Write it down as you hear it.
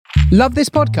Love this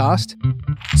podcast?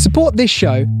 Support this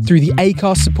show through the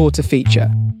Acast supporter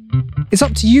feature. It's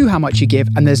up to you how much you give,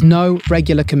 and there's no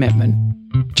regular commitment.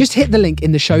 Just hit the link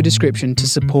in the show description to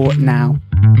support now.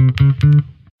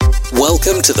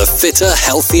 Welcome to the Fitter,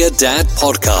 Healthier Dad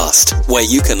podcast, where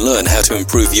you can learn how to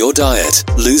improve your diet,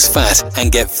 lose fat, and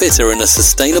get fitter in a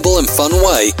sustainable and fun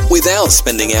way without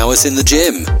spending hours in the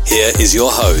gym. Here is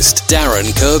your host,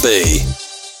 Darren Kirby.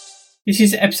 This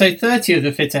is episode 30 of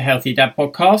the Fitter, Healthier Dad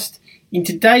podcast. In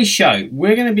today's show,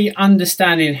 we're going to be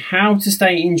understanding how to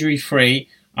stay injury-free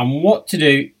and what to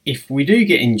do if we do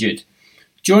get injured.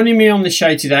 Joining me on the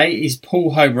show today is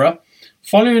Paul Hobrough.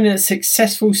 Following a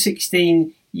successful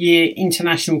 16-year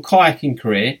international kayaking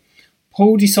career,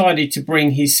 Paul decided to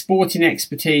bring his sporting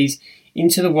expertise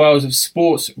into the world of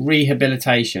sports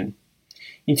rehabilitation.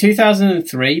 In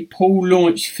 2003, Paul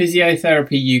launched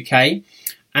Physiotherapy UK,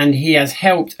 and he has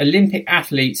helped Olympic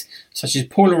athletes such as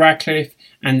Paula Radcliffe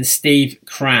and Steve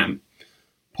Cram.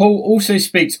 Paul also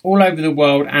speaks all over the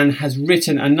world and has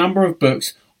written a number of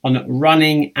books on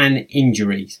running and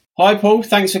injuries. Hi Paul,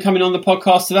 thanks for coming on the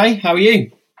podcast today. How are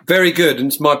you? Very good, and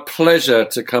it's my pleasure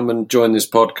to come and join this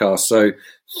podcast, so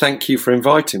thank you for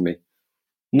inviting me.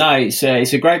 No, it's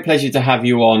a great pleasure to have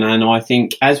you on, and I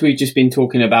think as we've just been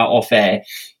talking about off air,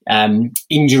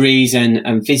 injuries and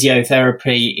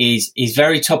physiotherapy is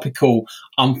very topical,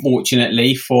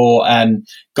 unfortunately, for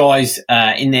guys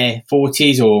in their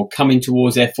 40s or coming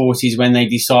towards their 40s when they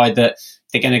decide that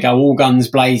they're going to go all guns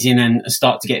blazing and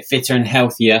start to get fitter and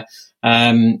healthier.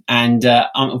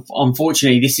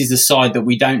 Unfortunately, this is the side that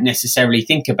we don't necessarily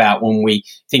think about when we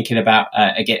thinking about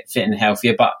get fit and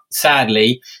healthier. But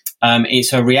sadly,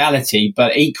 it's a reality.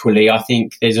 But equally, I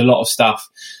think there's a lot of stuff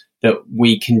that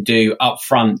we can do up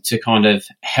front to kind of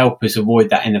help us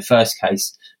avoid that in the first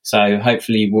case. So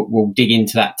hopefully we'll dig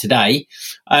into that today.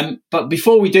 But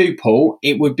before we do, Paul,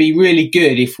 it would be really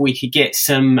good if we could get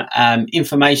some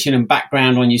information and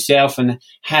background on yourself and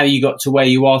how you got to where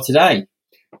you are today.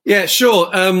 Yeah,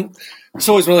 sure. It's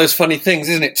always one of those funny things,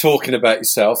 isn't it, talking about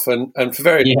yourself? And for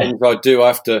various things I do, I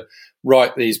have to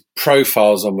write these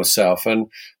profiles on myself, and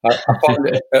I find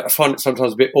it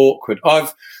sometimes a bit awkward.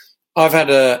 I've had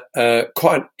a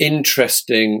quite an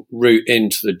interesting route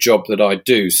into the job that I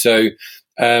do. So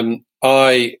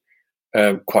I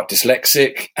am quite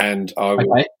dyslexic, and I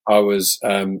was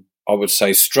I would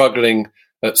say struggling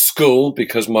at school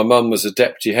because my mum was a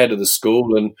deputy head of the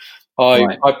school, and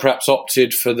I perhaps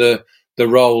opted for the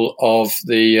role of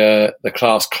the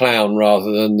class clown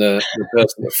rather than the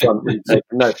person at the front really taking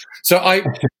notes. So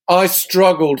I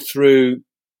struggled through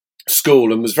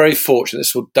school and was very fortunate.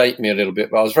 This will date me a little bit,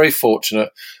 but I was very fortunate.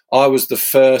 I was the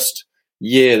first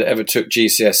year that ever took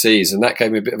GCSEs, and that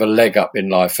gave me a bit of a leg up in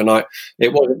life, and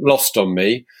it wasn't lost on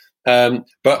me.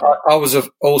 But I was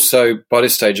also, by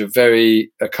this stage, a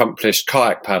very accomplished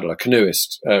kayak paddler,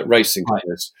 canoeist, racing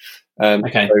canoeist. So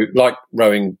like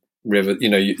rowing river,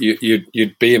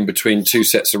 you'd be in between two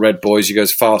sets of red boys. You go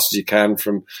as fast as you can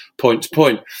from point to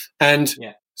point. And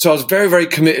so I was very, very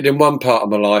committed in one part of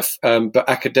my life. But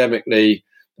academically,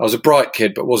 I was a bright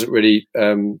kid, but wasn't really,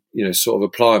 sort of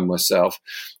applying myself.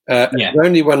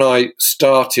 Only when I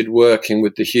started working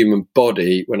with the human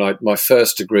body, my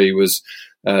first degree was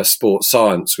sports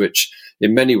science, which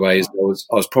in many ways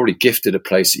I was probably gifted a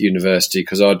place at university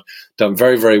because I'd done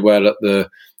very, very well at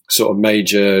the sort of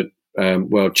major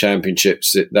world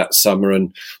championships that summer,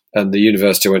 and the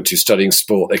university I went to studying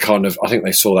sport, I think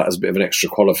they saw that as a bit of an extra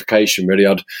qualification, really.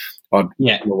 I'd my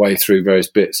way through various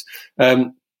bits.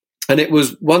 And it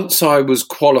was once I was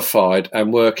qualified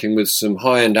and working with some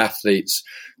high-end athletes,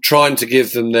 trying to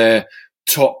give them their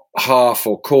top half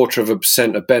or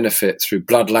 0.25% of benefit through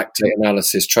blood lactate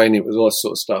analysis, training with all that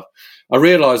sort of stuff, I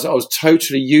realised I was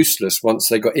totally useless once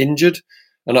they got injured,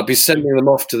 and I'd be sending them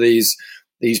off to these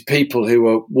people who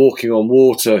were walking on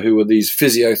water, who were these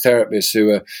physiotherapists who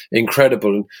were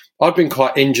incredible. And I'd been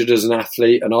quite injured as an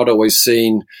athlete, and I'd always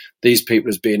seen these people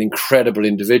as being incredible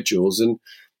individuals. And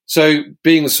so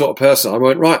being the sort of person, I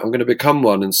went, right, I'm going to become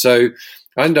one. And so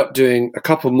I ended up doing a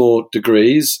couple more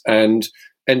degrees and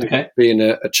ended up being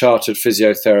a chartered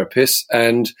physiotherapist.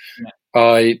 And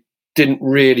I didn't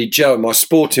really gel my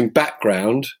sporting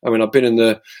background. I mean, I've been in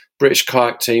the British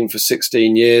kayak team for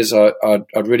 16 years. I'd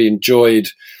really enjoyed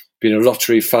being a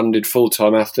lottery-funded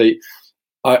full-time athlete.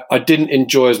 I didn't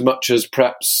enjoy as much as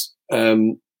perhaps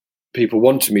people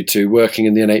wanted me to working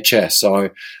in the NHS.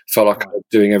 I felt like I was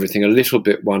doing everything a little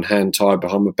bit one hand tied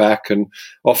behind my back, and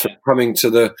often coming to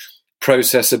the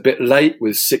process a bit late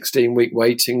with 16-week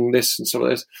waiting lists and stuff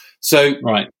like this. So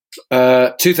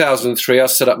 2003, I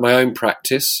set up my own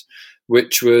practice,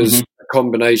 which was a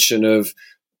combination of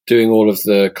doing all of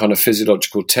the kind of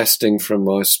physiological testing from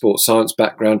my sports science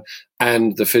background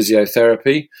and the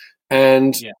physiotherapy.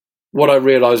 And what I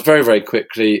realized very, very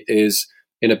quickly is,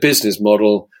 in a business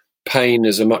model, pain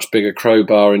is a much bigger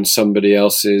crowbar in somebody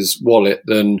else's wallet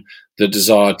than the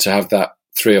desire to have that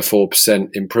 3 or 4%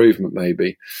 improvement,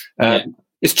 maybe.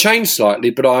 It's changed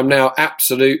slightly, but I'm now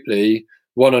absolutely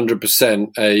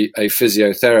 100% a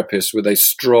physiotherapist with a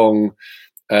strong,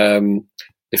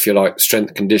 if you like,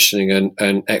 strength conditioning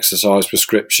and exercise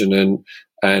prescription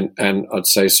and I'd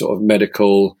say sort of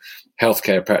medical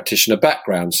healthcare practitioner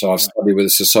background. So I've studied with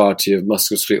the Society of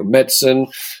Musculoskeletal Medicine.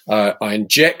 I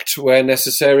inject where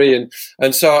necessary,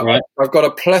 and so I've got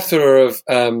a plethora of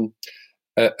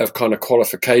kind of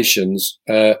qualifications,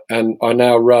 and I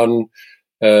now run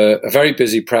a very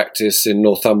busy practice in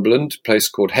Northumberland, a place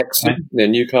called Hexham near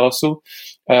Newcastle.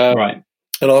 And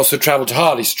I also travel to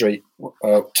Harley Street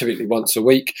typically once a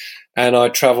week, and I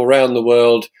travel around the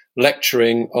world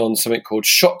lecturing on something called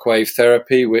shockwave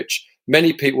therapy, which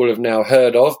many people have now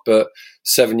heard of, but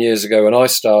 7 years ago when I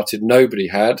started, nobody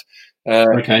had.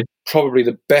 Probably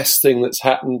the best thing that's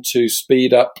happened to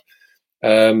speed up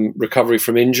recovery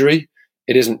from injury.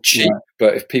 It isn't cheap,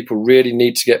 but if people really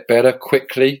need to get better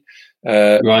quickly,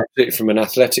 from an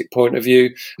athletic point of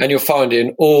view, and you'll find it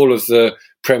in all of the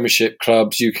Premiership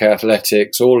clubs, UK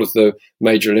athletics, all of the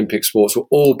major Olympic sports will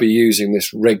all be using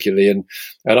this regularly. And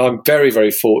I'm very, very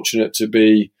fortunate to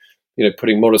be,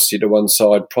 putting modesty to one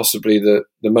side, possibly the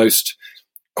most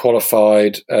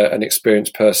qualified and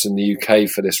experienced person in the UK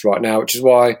for this right now, which is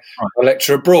why I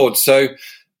lecture abroad. So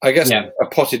I guess a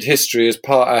potted history as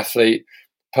part athlete,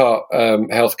 part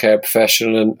healthcare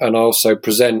professional, and I also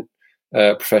present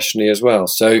professionally as well.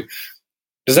 So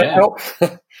does that help?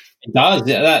 It does.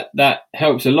 That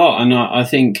helps a lot. And I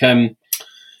think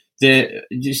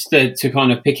to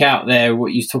kind of pick out there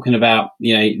what you're talking about,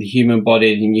 the human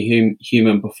body and your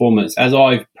human performance. As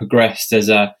I've progressed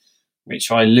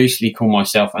which I loosely call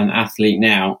myself an athlete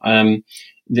now,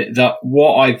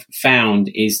 what I've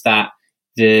found is that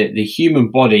the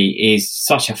human body is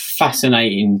such a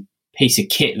fascinating piece of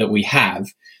kit that we have,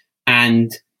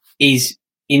 and is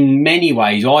in many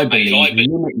ways, I believe,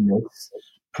 limitless,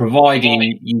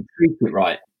 providing you treat it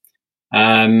right.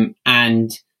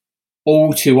 And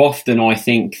all too often, I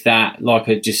think that, like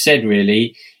I just said,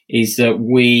 really, is that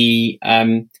we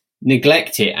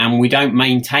neglect it and we don't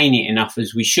maintain it enough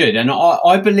as we should. And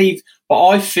I believe, but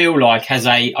I feel like as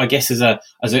a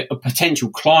potential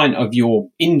client of your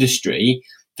industry,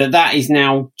 that is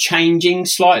now changing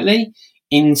slightly,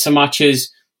 in so much as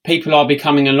people are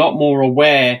becoming a lot more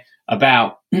aware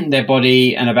about their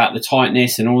body and about the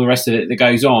tightness and all the rest of it that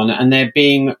goes on, and they're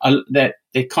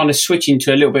kind of switching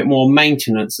to a little bit more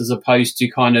maintenance as opposed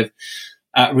to kind of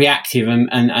reactive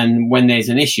and when there's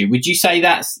an issue. Would you say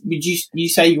you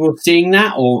say you're seeing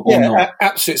that or not?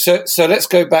 Absolutely. So let's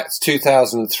go back to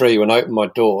 2003 when I opened my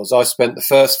doors. I spent the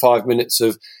first 5 minutes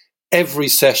of every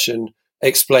session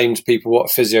explaining to people what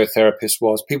a physiotherapist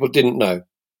was. People didn't know.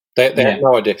 They had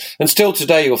no idea. And still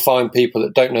today you'll find people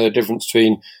that don't know the difference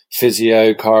between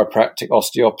physio, chiropractic,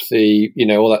 osteopathy,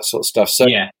 all that sort of stuff. So,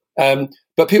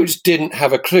 but people just didn't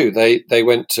have a clue. They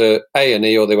went to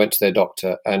A&E or they went to their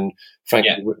doctor, and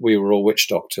frankly, we were all witch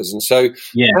doctors. And so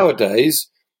nowadays,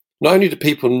 not only do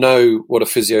people know what a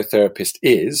physiotherapist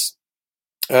is,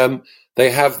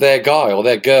 they have their guy or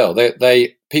their girl.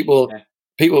 People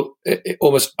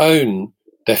almost own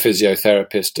their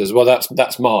physiotherapist as well.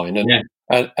 That's mine.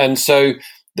 And so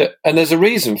there's a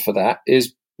reason for that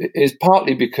is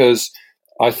partly because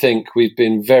I think we've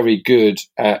been very good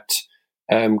at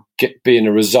being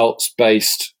a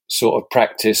results-based sort of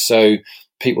practice. So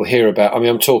people hear about,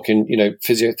 I'm talking,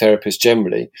 physiotherapists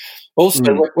generally. Also,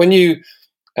 when you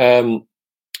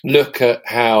look at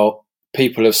how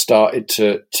people have started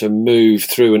to move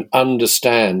through and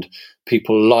understand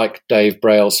people like Dave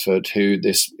Brailsford, who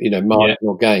this,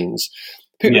 marginal gains,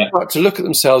 people start to look at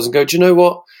themselves and go, do you know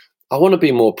what? I want to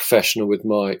be more professional with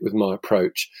my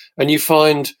approach. And you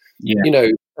find,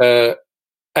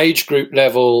 age group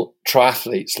level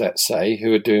triathletes, let's say,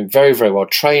 who are doing very, very well,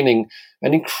 training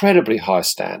an incredibly high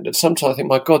standard. Sometimes I think,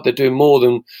 my God, they're doing more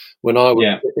than when I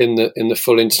was in the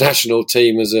full international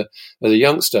team as a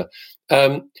youngster.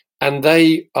 And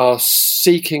they are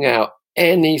seeking out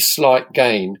any slight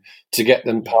gain to get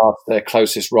them past their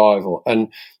closest rival.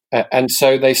 And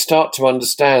so they start to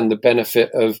understand the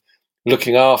benefit of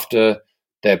looking after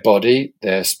their body,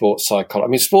 their sports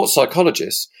psychology. Sports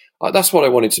psychologists, that's what I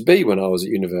wanted to be when I was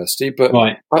at university. But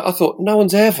I thought no one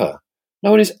is ever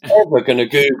going to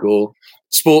Google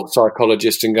sports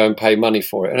psychologist and go and pay money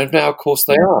for it. And now, of course,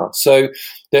 they are. So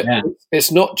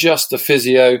it's not just the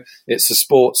physio, it's the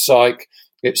sports psych,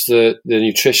 it's the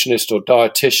nutritionist or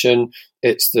dietitian,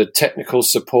 it's the technical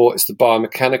support, it's the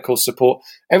biomechanical support.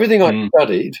 Everything I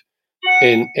studied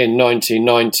in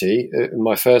 1990, in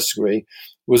my first degree,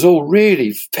 was all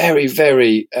really very,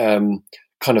 very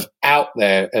kind of out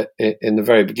there in the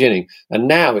very beginning. And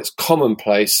now it's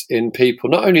commonplace in people,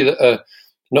 not only that are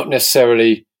not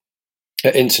necessarily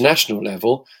at international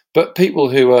level, but people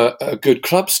who are a good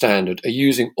club standard are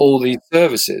using all these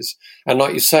services. And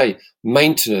like you say,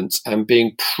 maintenance and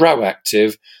being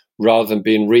proactive rather than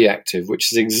being reactive,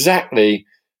 which is exactly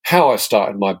how I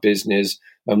started my business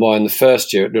and why in the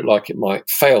first year it looked like it might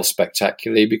fail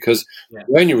spectacularly, because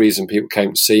the only reason people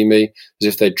came to see me is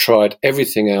if they'd tried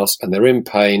everything else and they're in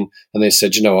pain and they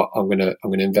said, you know what, I'm going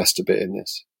to invest a bit in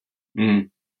this.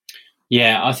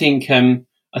 Yeah, I think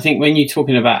when you're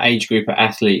talking about age group of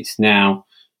athletes now,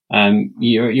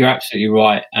 you're absolutely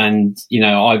right. And,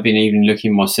 I've been even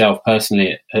looking myself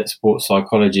personally at sports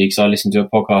psychology, because I listened to a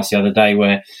podcast the other day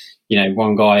where,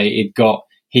 one guy,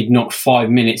 he'd knocked 5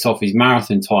 minutes off his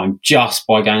marathon time just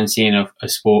by going and seeing a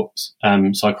sports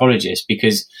psychologist,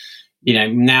 because,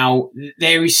 now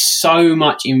there is so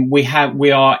much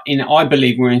I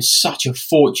believe we're in such a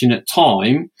fortunate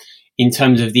time in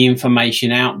terms of the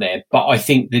information out there. But I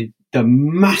think the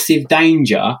massive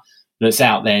danger that's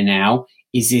out there now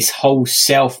is this whole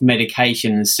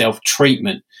self-medication and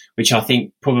self-treatment, which I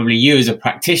think probably you as a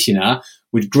practitioner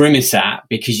would grimace at,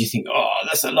 because you think, oh,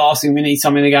 that's the last thing we need,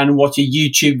 something to go and watch a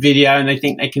YouTube video and they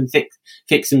think they can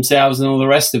fix themselves and all the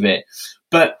rest of it.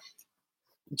 But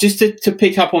just to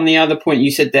pick up on the other point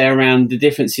you said there around the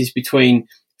differences between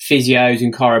physios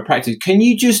and chiropractors, can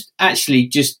you just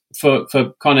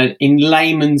for kind of in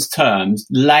layman's terms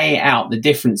lay out the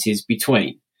differences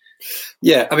between?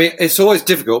 Yeah, I mean, it's always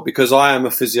difficult because I am a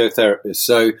physiotherapist.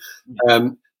 So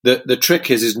the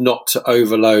trick is not to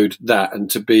overload that and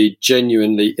to be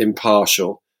genuinely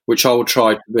impartial, which I will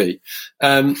try to be.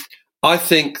 I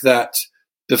think that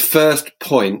the first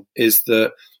point is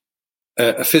that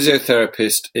a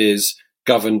physiotherapist is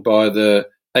governed by the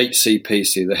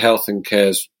HCPC, the Health and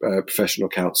Cares Professional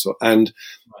Council, and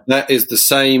that is the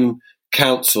same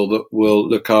council that will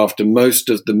look after most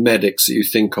of the medics that you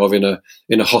think of in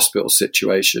a hospital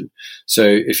situation. So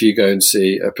if you go and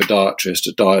see a podiatrist,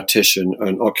 a dietitian,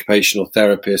 an occupational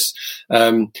therapist,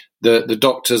 the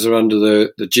doctors are under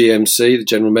the GMC, the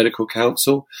General Medical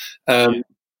Council.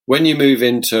 When you move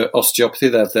into osteopathy,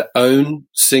 they have their own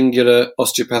singular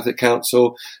osteopathic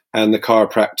council and the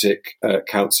chiropractic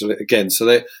council again. So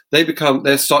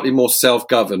they're slightly more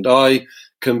self-governed. I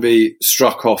can be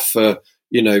struck off for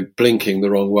blinking the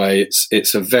wrong way.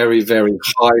 It's a very, very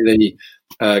highly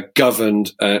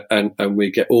governed, and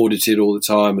we get audited all the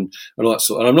time and all that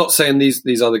sort. And I'm not saying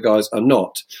these other guys are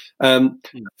not.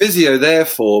 Physio,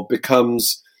 therefore,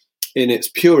 becomes, in its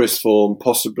purest form,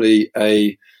 possibly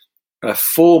a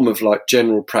form of like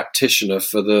general practitioner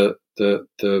for the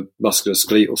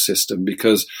musculoskeletal system,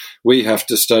 because we have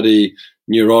to study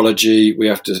neurology, we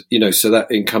have to, so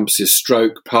that encompasses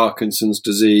stroke, Parkinson's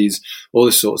disease, all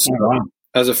this sort of stuff. Right.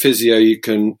 As a physio, you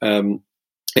can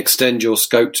extend your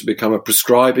scope to become a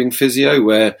prescribing physio,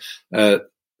 where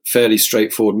fairly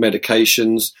straightforward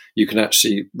medications you can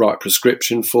actually write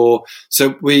prescription for.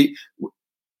 So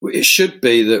it should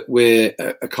be that we're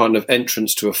a kind of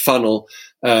entrance to a funnel,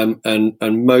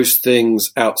 and most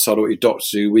things outside of what your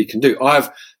doctors do, we can do.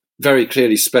 I've very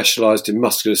clearly specialised in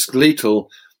musculoskeletal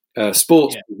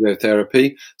sports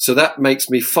physiotherapy, so that makes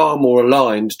me far more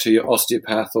aligned to your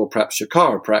osteopath or perhaps your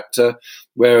chiropractor,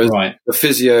 whereas the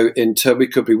physio we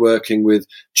could be working with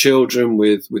children,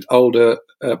 with older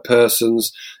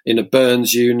persons in a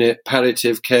burns unit,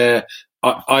 palliative care.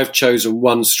 I've chosen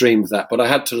one stream of that, but I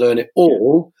had to learn it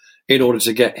all in order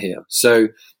to get here. So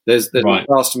there's a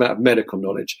vast amount of medical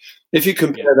knowledge. If you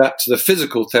compare that to the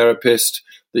physical therapist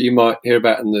that you might hear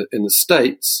about in the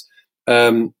States,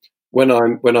 when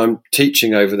I'm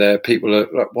teaching over there, people are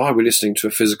like, why are we listening to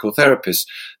a physical therapist?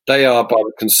 They are, by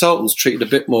the consultants, treated a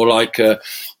bit more like a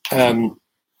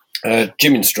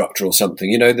gym instructor or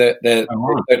something. They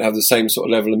don't have the same sort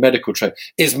of level of medical training,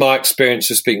 is my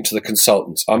experience of speaking to the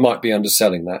consultants. I might be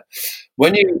underselling that.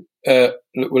 When you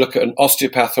look at an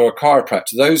osteopath or a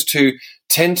chiropractor, those two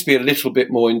tend to be a little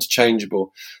bit more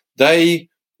interchangeable. They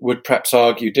would perhaps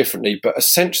argue differently, but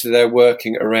essentially they're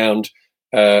working around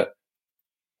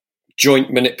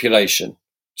joint manipulation.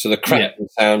 So the cracking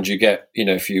sound you get,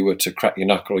 if you were to crack your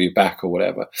knuckle or your back or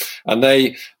whatever. And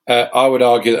I would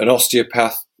argue that an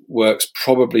osteopath works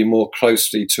probably more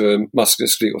closely to a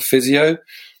musculoskeletal physio.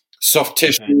 soft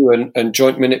tissue and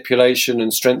joint manipulation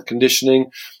and strength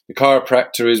conditioning. The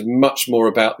chiropractor is much more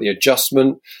about the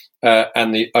adjustment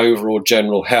and the overall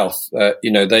general health.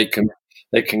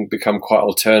 They can become quite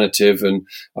alternative. And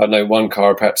I know one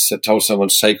chiropractor told someone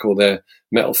to take all their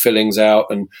metal fillings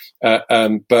out.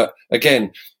 But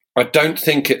again, I don't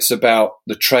think it's about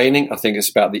the training. I think it's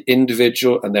about the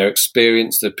individual and their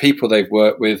experience, the people they've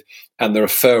worked with, and the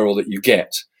referral that you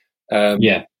get.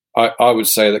 I would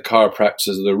say that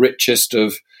chiropractors are the richest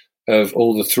of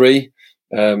all the three.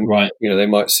 Right. They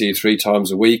might see you 3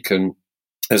 times a week, and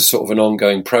as sort of an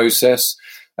ongoing process.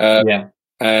 And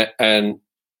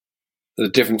the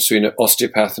difference between an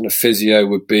osteopath and a physio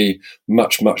would be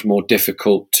much, much more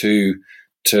difficult to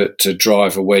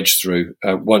drive a wedge through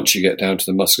once you get down to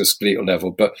the musculoskeletal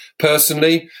level. But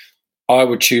personally, I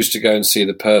would choose to go and see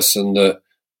the person that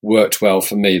worked well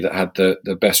for me, that had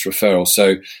the best referral.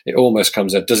 So it almost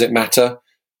comes out, does it matter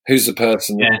who's the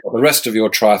person that got the rest of your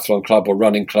triathlon club or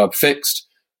running club fixed?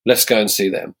 Let's go and see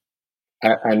them.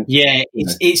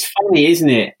 It's funny, isn't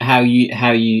it? How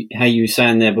you were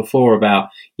saying there before about,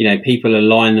 people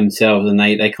align themselves and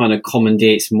they kind of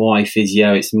commandeer, it's my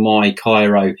physio, it's my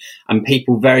chiro, and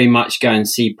people very much go and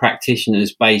see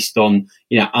practitioners based on,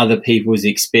 other people's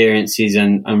experiences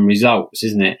and results,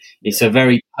 isn't it? It's a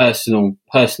very personal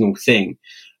thing.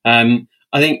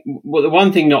 I think the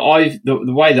one thing that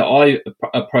the way that I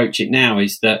approach it now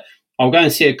is that I'll go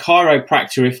and see a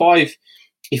chiropractor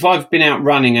if I've been out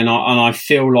running and I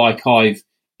feel like I've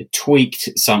tweaked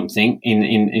something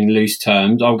in loose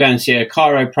terms. I'll go and see a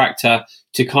chiropractor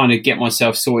to kind of get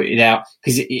myself sorted out,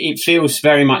 because it feels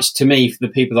very much to me, for the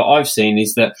people that I've seen,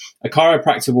 is that a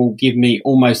chiropractor will give me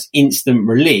almost instant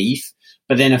relief,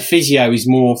 but then a physio is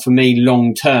more for me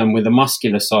long term with the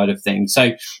muscular side of things.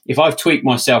 So if I've tweaked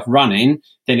myself running,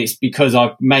 then it's because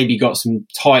I've maybe got some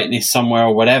tightness somewhere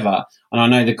or whatever, and I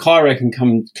know the chiro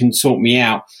can sort me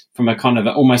out from a kind of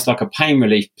almost like a pain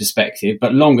relief perspective.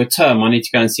 But longer term, I need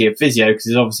to go and see a physio because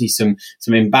there's obviously some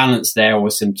imbalance there or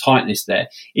some tightness there.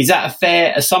 Is that a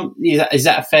fair is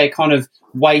that a fair kind of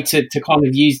way to kind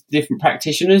of use different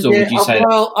practitioners, or would you say?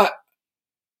 Well,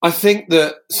 I think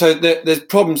that there's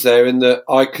problems there in that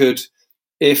I could,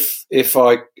 if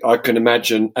I can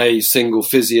imagine a single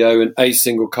physio and a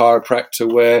single chiropractor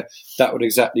where that would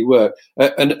exactly work.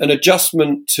 An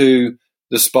adjustment to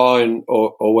the spine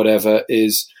or whatever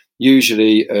is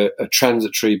usually a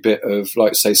transitory bit of,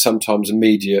 like, say, sometimes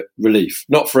immediate relief.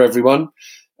 Not for everyone.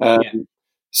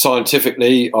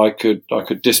 Scientifically, I could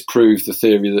disprove the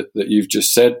theory that you've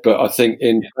just said, but I think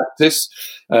in practice,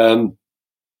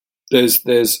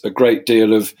 there's a great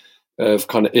deal of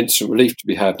kind of instant relief to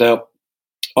be had. Now,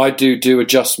 I do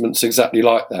adjustments exactly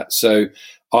like that. So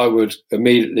I would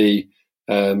immediately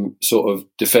sort of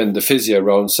defend the physio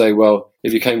role and say, well,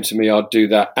 if you came to me, I'd do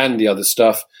that and the other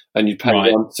stuff, and you'd pay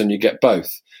once and you get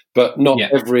both. But not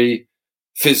every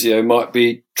physio might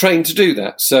be trained to do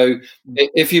that. So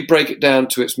if you break it down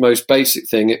to its most basic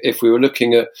thing, if we were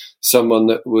looking at someone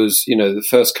that was, the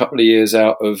first couple of years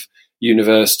out of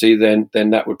university, then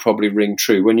that would probably ring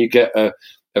true. When you get a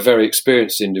very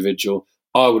experienced individual,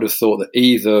 I would have thought that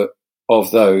either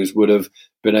of those would have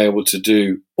been able to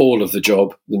do all of the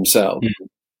job themselves.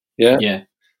 Yeah.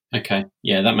 Okay.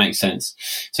 Yeah, that makes sense.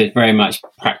 So it's very much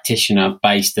practitioner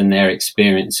based in their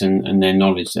experience and their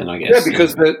knowledge then, I guess. Yeah,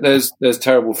 because there's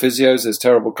terrible physios, there's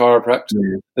terrible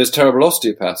chiropractors, there's terrible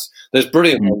osteopaths, there's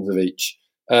brilliant ones of each.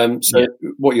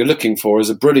 What you're looking for is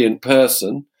a brilliant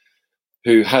person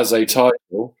who has a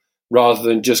title, rather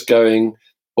than just going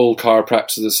all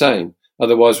chiropractors are the same.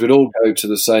 Otherwise, we'd all go to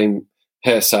the same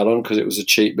hair salon because it was the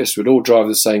cheapest. We'd all drive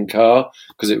the same car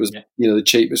because it was the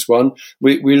cheapest one.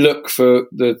 We look for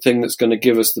the thing that's going to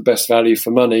give us the best value for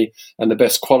money and the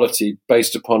best quality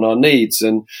based upon our needs.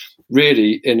 And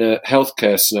really, in a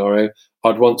healthcare scenario,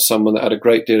 I'd want someone that had a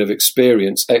great deal of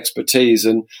experience, expertise,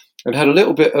 and had a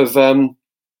little bit of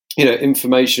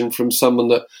information from someone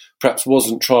that perhaps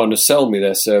wasn't trying to sell me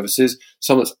their services,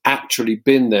 someone that's actually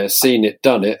been there, seen it,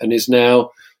 done it, and is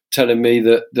now telling me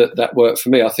that worked for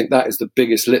me. I think that is the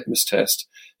biggest litmus test,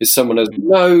 is someone has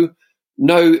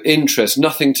no interest,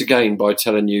 nothing to gain by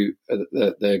telling you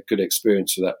that they're good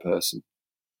experience for that person.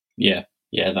 Yeah,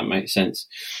 that makes sense.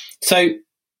 So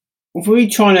if we're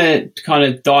trying to kind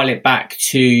of dial it back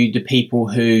to the people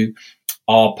who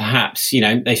are perhaps,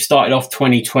 they started off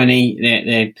 2020,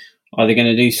 they're either going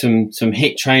to do some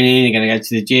HIIT training, they're going to go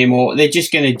to the gym, or they're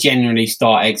just going to generally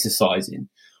start exercising.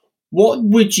 What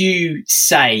would you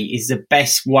say is the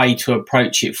best way to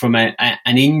approach it from an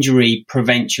injury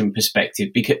prevention perspective?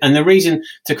 And the reason,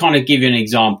 to kind of give you an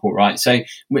example, right? So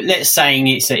let's say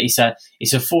it's a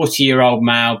 40-year-old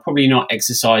male, probably not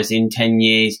exercised in 10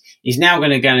 years. He's now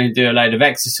going to go and do a load of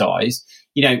exercise.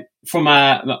 From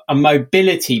a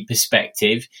mobility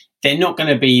perspective, they're not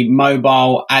going to be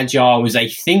mobile, agile as they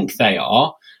think they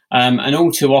are. And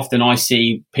all too often I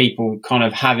see people kind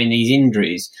of having these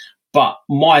injuries. But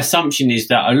my assumption is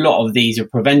that a lot of these are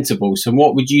preventable. So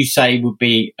what would you say would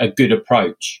be a good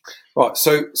approach? Right.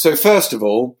 So first of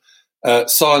all,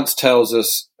 science tells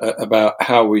us about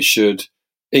how we should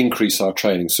increase our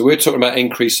training. So we're talking about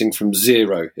increasing from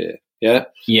 0 here. Yeah.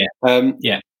 Yeah.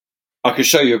 Yeah. I could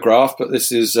show you a graph, but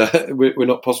this is we're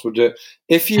not possible to do it.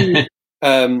 If you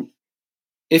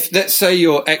if let's say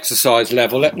your exercise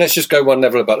level, let's just go one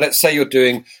level above. Let's say you're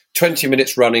doing 20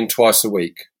 minutes running twice a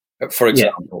week, for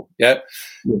example. Yeah.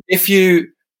 If you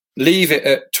leave it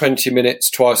at 20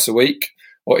 minutes twice a week,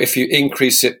 or if you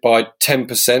increase it by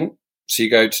 10%, so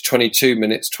you go to 22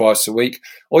 minutes twice a week,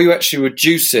 or you actually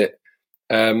reduce it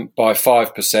by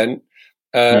 5%,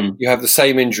 you have the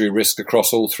same injury risk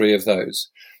across all three of those.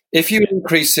 If you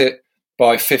increase it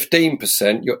by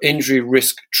 15%, your injury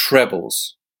risk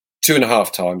trebles,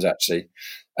 2.5 times actually.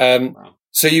 Wow.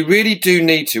 So you really do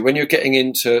need to, when you're getting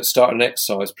into starting an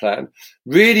exercise plan,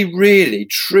 really, really,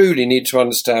 truly need to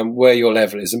understand where your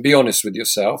level is and be honest with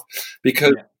yourself,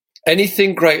 because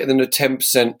anything greater than a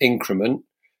 10% increment,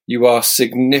 you are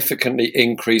significantly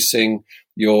increasing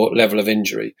your level of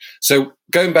injury. So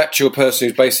going back to your person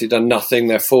who's basically done nothing,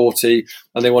 they're 40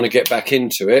 and they want to get back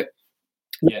into it.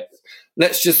 Yeah.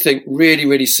 Let's just think really,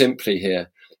 really simply here.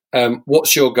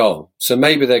 What's your goal? So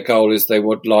maybe their goal is they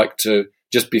would like to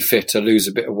just be fit or lose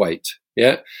a bit of weight.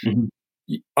 Yeah.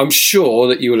 Mm-hmm. I'm sure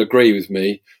that you will agree with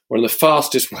me. One of the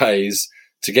fastest ways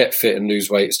to get fit and lose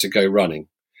weight is to go running.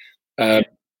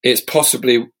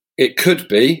 It could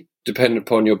be, depending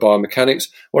upon your biomechanics,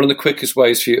 one of the quickest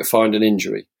ways for you to find an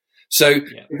injury. So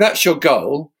if that's your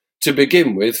goal, to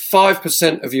begin with,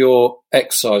 5% of your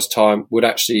exercise time would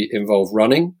actually involve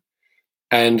running,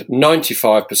 and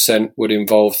 95% would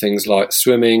involve things like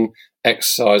swimming,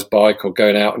 exercise bike, or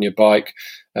going out on your bike,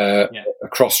 a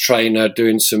cross trainer,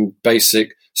 doing some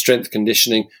basic strength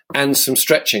conditioning and some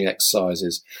stretching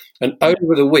exercises. And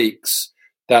over the weeks,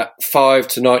 that 5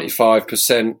 to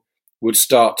 95% would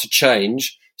start to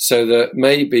change, so that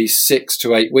maybe 6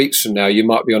 to 8 weeks from now, you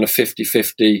might be on a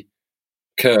 50-50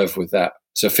 curve with that.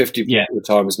 So 50% of the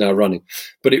time is now running.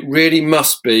 But it really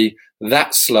must be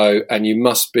that slow, and you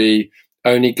must be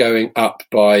only going up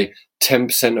by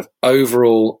 10% of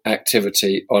overall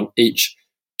activity on each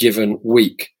given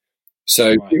week.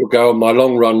 So people go, my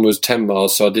long run was 10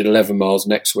 miles, so I did 11 miles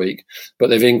next week. But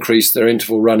they've increased their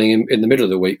interval running in the middle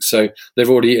of the week. So they've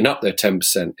already eaten up their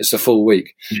 10%. It's a full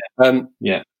week.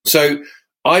 So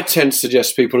I tend to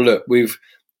suggest people, look,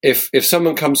 if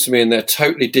someone comes to me and they're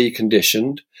totally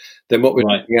deconditioned, then what we're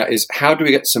looking at is, how do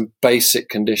we get some basic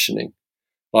conditioning?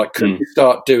 Like, could we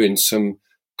start doing some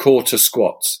quarter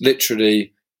squats,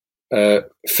 literally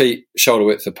feet shoulder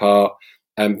width apart,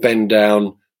 and bend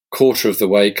down quarter of the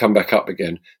way, come back up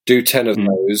again. Do 10 of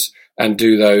those, and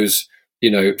do those,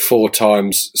 4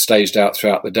 times staged out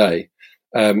throughout the day.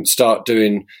 Start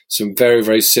doing some very,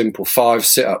 very simple 5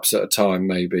 sit-ups at a time,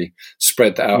 maybe.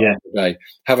 Spread that out every day.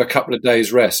 Have a couple of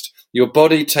days rest. Your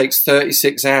body takes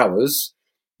 36 hours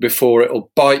before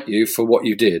it'll bite you for what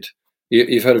you did.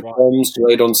 You've heard of POMS,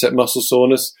 delayed onset muscle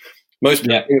soreness. Most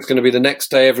people think it's going to be the next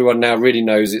day. Everyone now really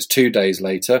knows it's 2 days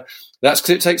later. That's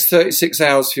because it takes 36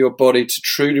 hours for your body to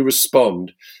truly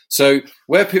respond. So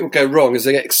where people go wrong is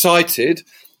they get excited,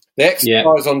 they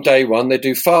exercise on day one, they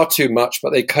do far too much,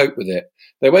 but they cope with it.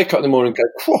 They wake up in the morning and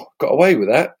go, whew, got away with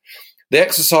that. They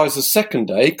exercise the second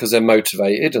day because they're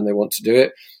motivated and they want to do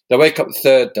it. They wake up the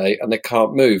third day and they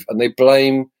can't move, and they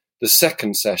blame the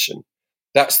second session.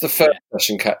 That's the first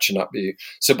session catching up with you.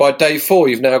 So by day 4,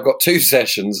 you've now got 2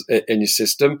 sessions in your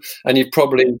system, and you've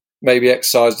probably maybe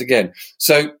exercised again.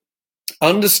 So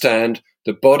understand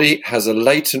the body has a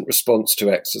latent response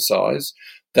to exercise,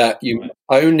 that you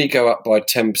only go up by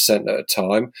 10% at a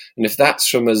time. And if that's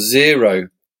from a 0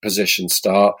 position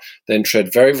start, then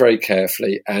tread very, very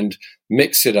carefully and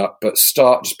mix it up. But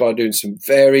start just by doing some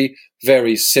very,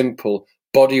 very simple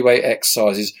body weight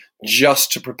exercises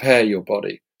just to prepare your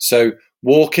body. So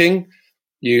walking,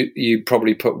 you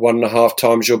probably put 1.5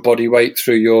 times your body weight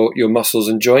through your muscles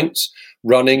and joints.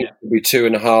 Running would be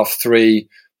 2.5, 3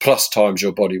 plus times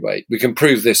your body weight. We can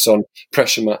prove this on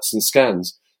pressure mats and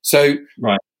scans. So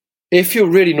if you're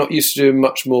really not used to doing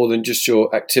much more than just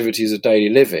your activities of daily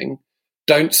living,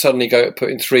 Don't suddenly go to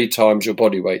putting 3 times your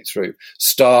body weight through.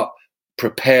 Start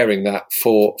preparing that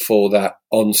for that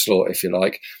onslaught, if you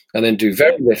like, and then do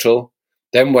very little,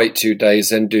 then wait 2 days,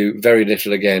 then do very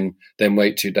little again, then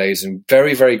wait 2 days, and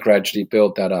very, very gradually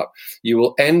build that up. You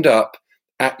will end up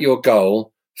at your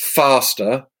goal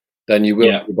faster than you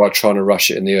will by trying to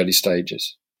rush it in the early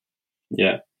stages.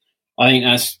 Yeah, I think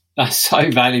that's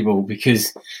so valuable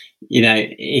because, you know,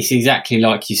 it's exactly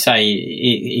like you say.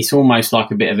 It's almost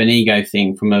like a bit of an ego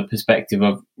thing from a perspective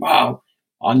of, wow,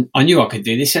 I knew I could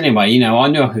do this anyway. You know, I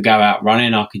knew I could go out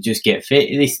running. I could just get fit.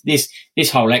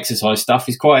 This whole exercise stuff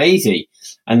is quite easy.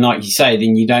 And like you say,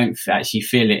 then you don't actually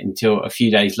feel it until a few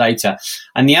days later.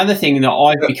 And the other thing that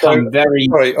I've become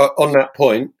Sorry, on that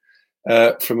point,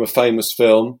 from a famous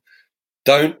film,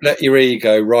 don't let your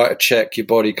ego write a check your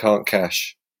body can't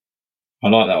cash. I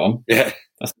like that one. Yeah.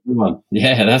 That's the good one.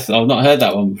 Yeah, I've not heard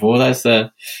that one before. That's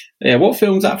what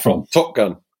film's that from? Top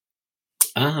Gun.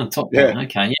 Ah, Top Gun. Yeah.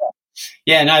 Okay, yeah.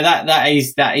 Yeah, no, that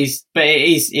is, but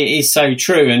it is so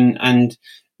true. And,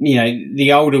 you know,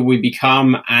 the older we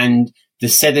become and the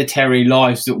sedentary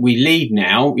lives that we lead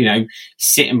now, you know,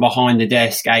 sitting behind a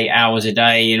desk 8 hours a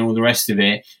day and all the rest of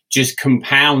it just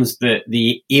compounds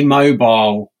the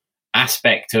immobile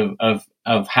aspect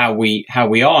of how we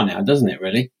are now, doesn't it,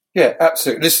 really? Yeah,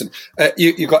 absolutely. Listen,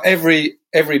 you've got every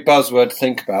buzzword to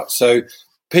think about. So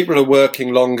people are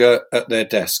working longer at their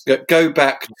desk. Go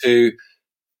back to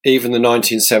even the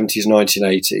 1970s,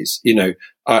 1980s. You know,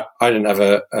 I didn't have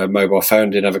a mobile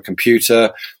phone, didn't have a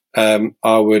computer.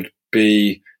 I would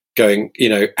be going, you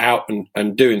know, out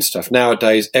and doing stuff.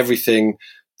 Nowadays, everything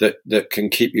that can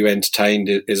keep you entertained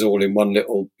is all in one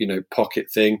little, you know, pocket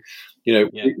thing. You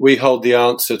know, we hold the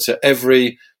answer to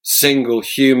every single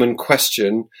human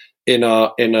question in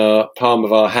our palm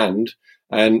of our hand,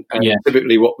 and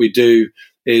typically what we do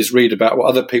is read about what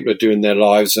other people are doing in their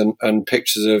lives and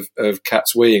pictures of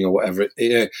cats weeing or whatever.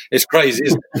 It's crazy,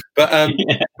 isn't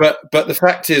it? But the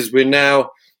fact is, we're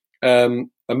now a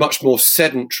much more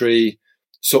sedentary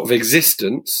sort of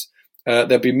existence.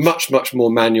 There'd be much more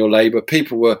manual labour.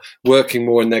 People were working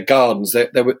more in their gardens.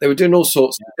 They were doing all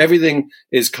sorts. Everything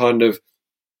is kind of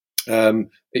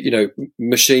you know,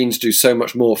 machines do so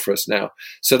much more for us now.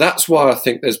 So that's why I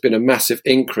think there's been a massive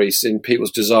increase in people's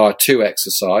desire to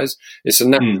exercise. It's a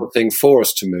natural thing for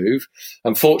us to move.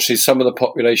 Unfortunately, some of the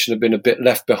population have been a bit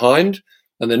left behind,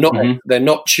 and they're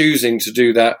not choosing to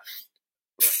do that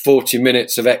 40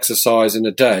 minutes of exercise in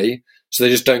a day, so they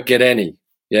just don't get any.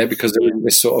 Yeah, because they're in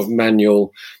this sort of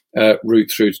manual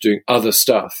route through to doing other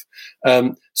stuff.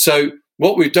 So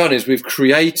what we've done is we've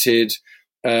created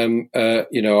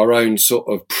you know, our own sort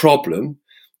of problem,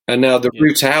 and now the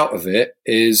route out of it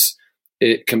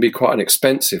can be quite an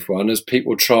expensive one as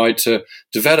people try to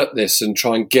develop this and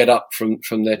try and get up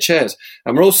from their chairs.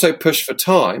 And we're also pushed for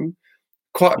time.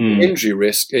 Quite an injury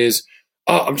risk is,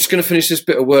 I'm just going to finish this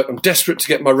bit of work. I'm desperate to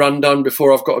get my run done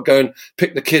before I've got to go and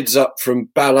pick the kids up from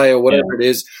ballet or whatever it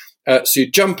is. So you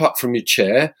jump up from your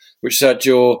chair, which had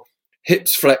your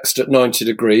hips flexed at 90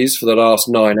 degrees for the last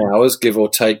 9 hours, give or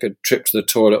take a trip to the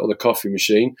toilet or the coffee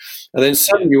machine. And then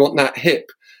suddenly you want that hip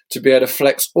to be able to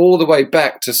flex all the way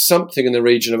back to something in the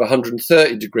region of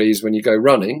 130 degrees when you go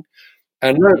running.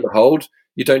 And lo and behold,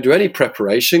 you don't do any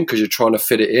preparation because you're trying to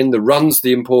fit it in. The run's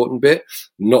the important bit,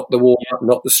 not the warm-up,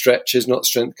 not the stretches, not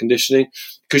strength conditioning,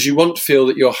 because you want to feel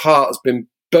that your heart has been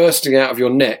bursting out of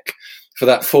your neck for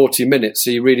that 40 minutes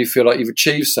so you really feel like you've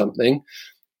achieved something.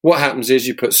 What happens is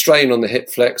you put strain on the hip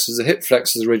flexors. The hip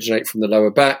flexors originate from the lower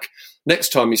back. Next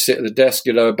time you sit at the desk,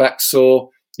 your lower back's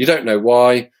sore. You don't know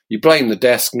why. You blame the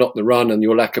desk, not the run, and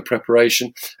your lack of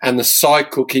preparation. And the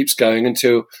cycle keeps going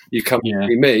until you come to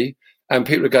see me. And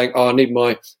people are going, I need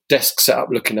my desk set up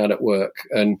looking at work.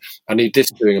 And I need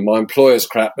this doing, and my employer's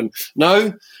crap. And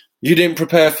no, you didn't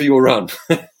prepare for your run.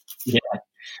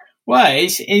 Well,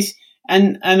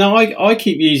 And I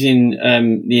keep using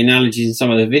the analogies in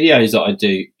some of the videos that I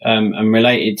do and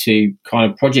related to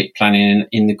kind of project planning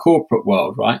in the corporate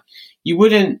world, right? You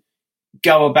wouldn't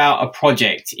go about a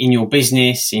project in your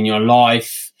business, in your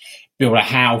life, build a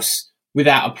house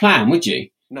without a plan, would you?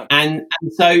 No. And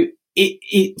so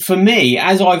it for me,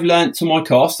 as I've learned to my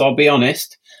cost, I'll be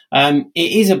honest, it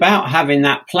is about having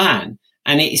that plan.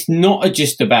 And it's not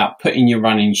just about putting your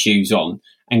running shoes on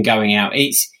and going out.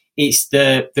 It's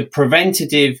the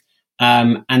preventative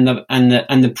and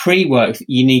the pre-work that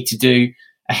you need to do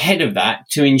ahead of that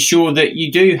to ensure that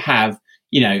you do have,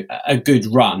 you know, a good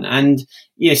run. And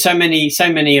you know, so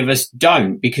many of us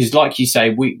don't, because like you say,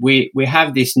 we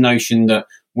have this notion that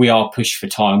we are pushed for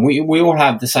time. We all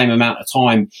have the same amount of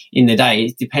time in the day.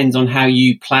 It depends on how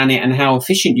you plan it and how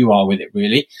efficient you are with it,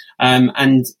 really.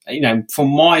 And, you know, from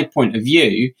my point of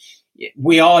view,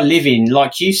 we are living,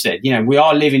 like you said, you know, we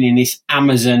are living in this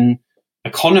Amazon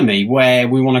economy where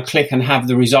we want to click and have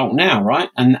the result now, right?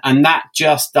 And that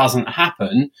just doesn't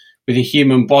happen with a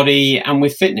human body and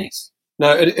with fitness.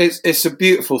 No, it's a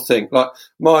beautiful thing. Like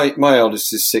my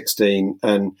eldest is 16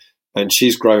 and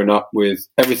she's grown up with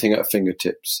everything at her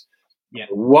fingertips. Yeah.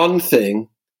 One thing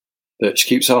that she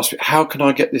keeps asking, how can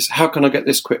I get this? How can I get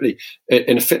this quickly?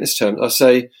 In a fitness term, I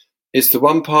say, it's the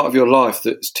one part of your life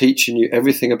that's teaching you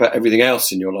everything about everything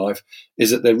else in your life,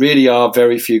 is that there really are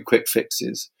very few quick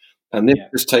fixes. And this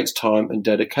just takes time and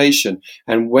dedication.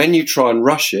 And when you try and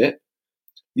rush it,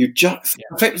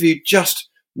 effectively you just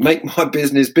make my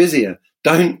business busier.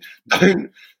 Don't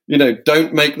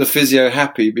make the physio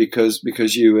happy because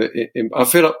you. I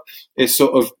feel like it's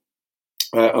sort of.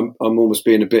 I'm almost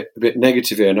being a bit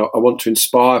negative here, and I want to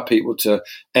inspire people to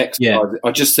exercise. Yeah.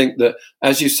 I just think that,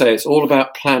 as you say, it's all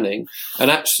about planning,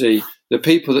 and actually, the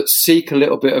people that seek a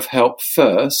little bit of help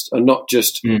first, and not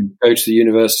just go to the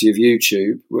University of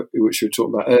YouTube, which we were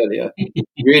talking about earlier,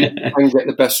 really can get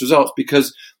the best results.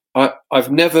 Because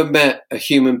I've never met a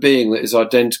human being that is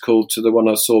identical to the one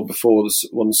I saw before, the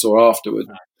one I saw afterwards.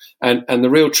 Right. And the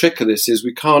real trick of this is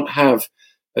we can't have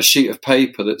a sheet of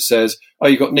paper that says, oh,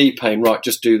 you've got knee pain, right,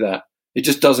 just do that. It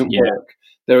just doesn't work.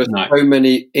 There are so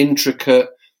many intricate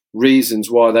reasons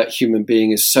why that human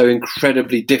being is so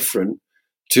incredibly different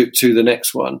to the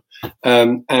next one.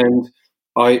 And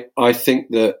I think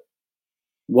that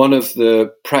one of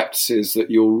the practices that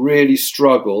you'll really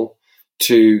struggle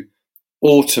to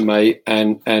automate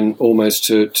and almost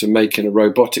to make in a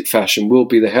robotic fashion will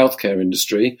be the healthcare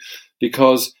industry,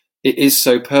 because it is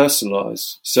so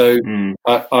personalised. So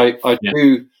I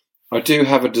do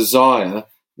have a desire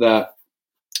that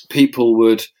people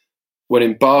would, when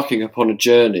embarking upon a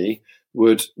journey,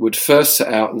 would first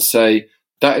set out and say,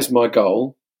 that is my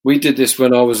goal. We did this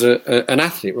when I was an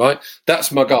athlete, right?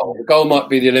 That's my goal. The goal might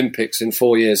be the Olympics in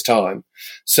 4 years' time.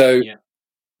 So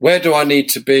where do I need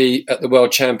to be at the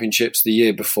World Championships the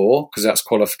year before? Because that's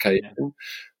qualification. Yeah.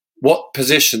 What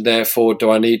position, therefore,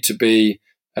 do I need to be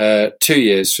 2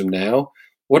 years from now?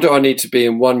 What do I need to be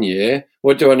in 1 year?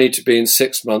 What do I need to be in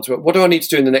 6 months? What do I need to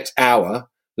do in the next hour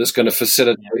that's going to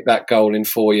facilitate that goal in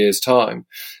 4 years' time?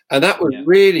 And that was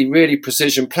really, really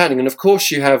precision planning. And of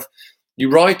course you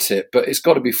write it, but it's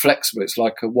got to be flexible. It's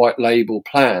like a white label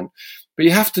plan. But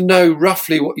you have to know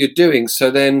roughly what you're doing. So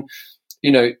then,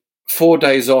 4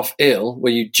 days off ill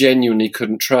where you genuinely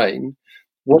couldn't train,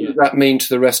 what does that mean to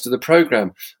the rest of the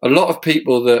program? A lot of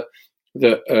people that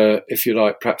if you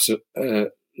like, perhaps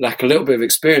lack a little bit of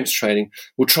experience training,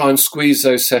 will try and squeeze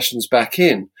those sessions back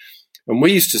in. And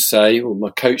we used to say, or my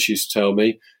coach used to tell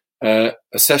me, a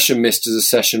session missed is a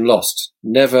session lost.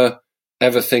 Never,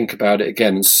 ever think about it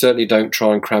again, and certainly don't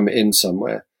try and cram it in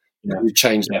somewhere. You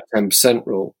change that 10%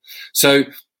 rule. So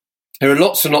there are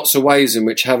lots and lots of ways in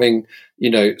which having,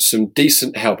 some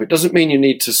decent help. It doesn't mean you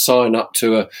need to sign up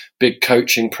to a big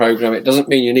coaching program. It doesn't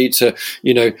mean you need to,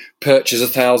 purchase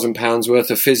 £1,000 worth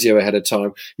of physio ahead of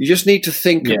time. You just need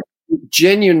to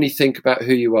genuinely think about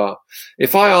who you are.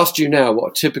 If I asked you now what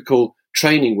a typical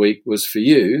training week was for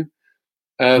you,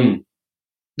 the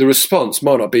response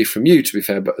might not be from you, to be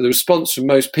fair, but the response from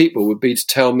most people would be to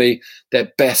tell me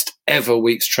their best ever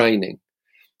week's training.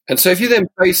 And so if you then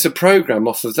base a program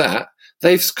off of that,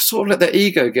 they've sort of let their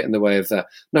ego get in the way of that.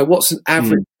 No, what's an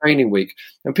average training week?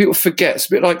 And people forget. It's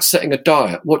a bit like setting a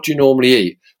diet. What do you normally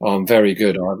eat? Oh, I'm very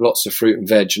good. I have lots of fruit and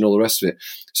veg and all the rest of it.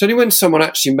 So only when someone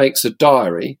actually makes a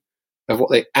diary of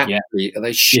what they actually eat are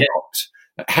they shocked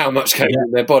at how much goes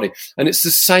in their body. And it's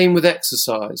the same with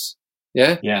exercise.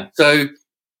 Yeah. So,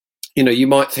 you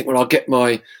might think, well, I'll get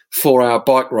my 4-hour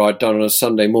bike ride done on a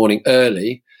Sunday morning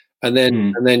early. And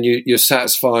then you're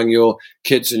satisfying your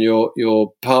kids and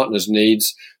your partner's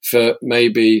needs for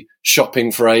maybe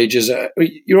shopping for ages.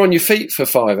 You're on your feet for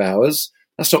 5 hours.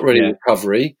 That's not really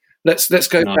recovery. Let's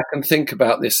go back and think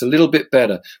about this a little bit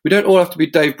better. We don't all have to be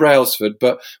Dave Brailsford,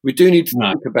 but we do need to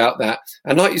think about that.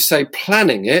 And like you say,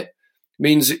 planning it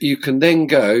means that you can then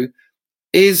go,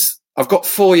 I've got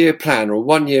 4-year plan or a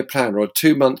 1-year plan or a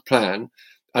 2-month plan.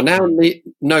 I now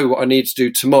know what I need to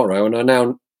do tomorrow, and I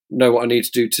now know what I need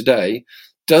to do today.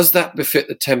 Does that befit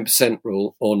the 10%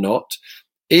 rule or not?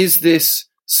 Is this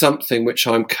something which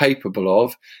I'm capable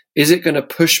of? Is it going to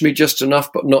push me just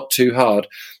enough but not too hard?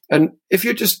 And if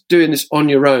you're just doing this on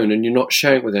your own and you're not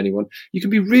sharing it with anyone, you can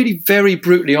be really very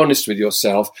brutally honest with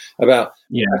yourself about,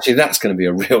 actually, that's going to be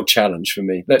a real challenge for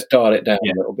me. Let's dial it down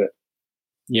a little bit.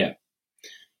 Yeah.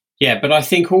 Yeah, but I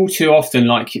think all too often,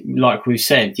 like we've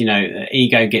said,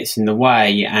 ego gets in the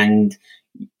way, and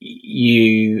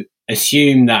you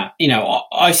assume that,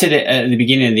 I said it at the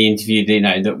beginning of the interview,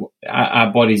 that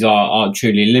our bodies are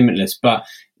truly limitless, but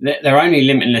they're only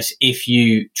limitless if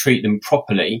you treat them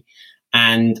properly.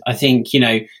 And I think,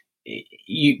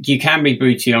 you can be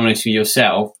brutally honest with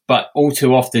yourself, but all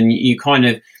too often you kind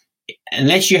of,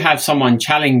 unless you have someone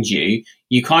challenge you,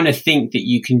 you kind of think that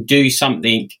you can do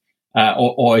something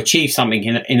or achieve something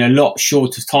in a lot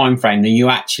shorter time frame than you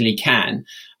actually can.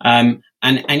 And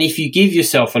if you give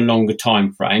yourself a longer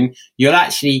time frame, you'll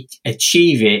actually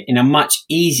achieve it in a much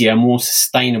easier, more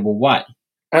sustainable way.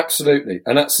 Absolutely.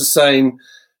 And that's the same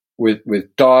with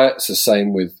diet. It's the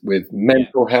same with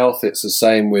mental health. It's the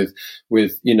same with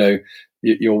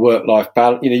your work-life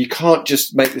balance. You can't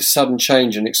just make this sudden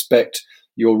change and expect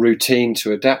your routine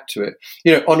to adapt to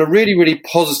it. On a really, really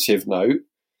positive note,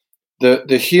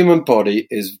 the human body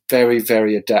is very,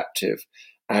 very adaptive.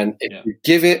 And if you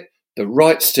give it the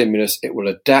right stimulus, it will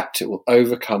adapt, it will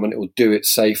overcome, and it will do it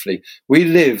safely. We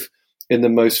live in the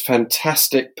most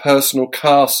fantastic personal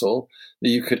castle that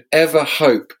you could ever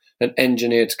hope an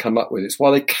engineer to come up with. It's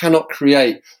why they cannot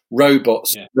create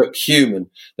robots that look human.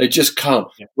 They just can't.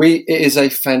 Yeah. It is a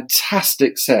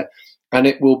fantastic set, and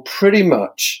it will pretty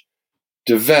much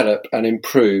develop and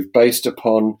improve based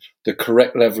upon the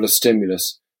correct level of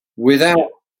stimulus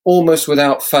almost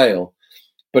without fail.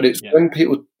 But it's when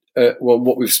people,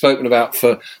 what we've spoken about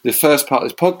for the first part of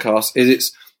this podcast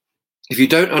is if you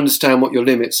don't understand what your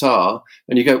limits are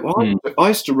and you go, well, I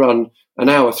used to run an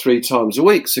hour 3 times a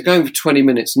week, so going for 20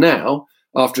 minutes now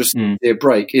after a severe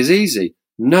break is easy.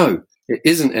 No, it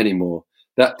isn't anymore.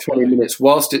 That 20 minutes,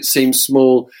 whilst it seems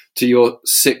small to your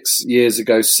 6 years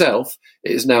ago self,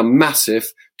 it is now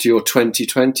massive to your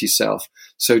 2020 self.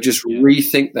 So just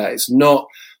rethink that. It's not,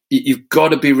 you've got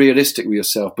to be realistic with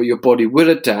yourself, but your body will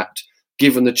adapt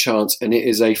given the chance. And it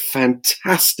is a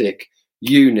fantastic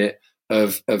unit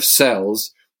of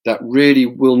cells that really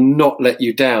will not let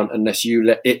you down unless you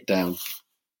let it down.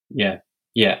 Yeah,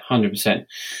 100%.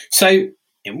 So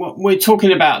we're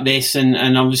talking about this,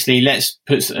 and obviously let's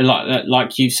put,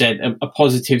 like you said, a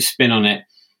positive spin on it.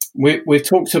 We've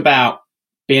talked about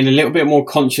being a little bit more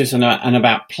conscious and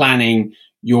about planning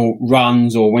your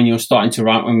runs, or when you're starting to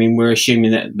run. I mean, we're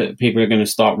assuming that people are going to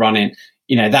start running.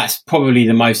 That's probably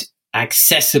the most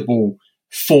accessible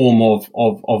form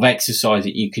of exercise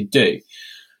that you could do.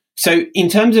 So in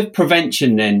terms of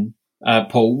prevention then,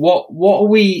 Paul,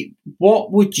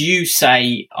 what would you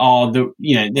say are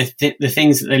the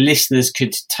things that the listeners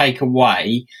could take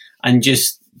away and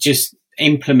just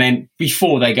implement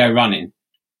before they go running?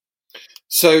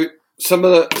 So some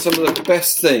of the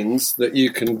best things that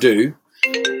you can do.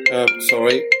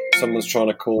 Sorry, someone's trying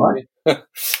to call me.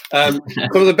 Some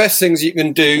of the best things you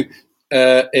can do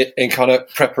in kind of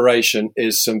preparation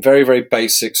is some very, very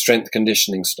basic strength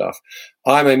conditioning stuff.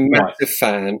 I'm a massive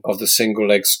fan of the single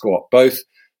leg squat. Both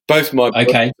my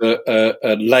books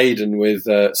are laden with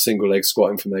single leg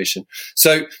squat information.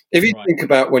 So if you think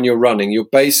about when you're running, you're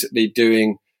basically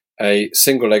doing a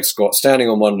single leg squat, standing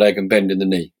on one leg and bending the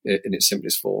knee in its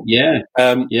simplest form.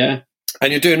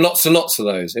 And you're doing lots and lots of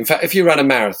those. In fact, if you run a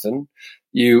marathon,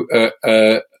 you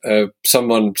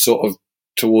someone sort of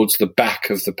towards the back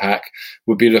of the pack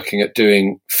would be looking at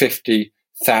doing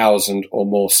 50,000 or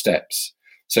more steps.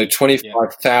 So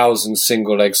 25,000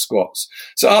 single leg squats.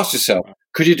 So ask yourself,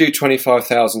 could you do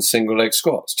 25,000 single leg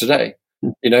squats today?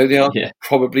 The answer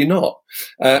probably not.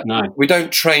 No. We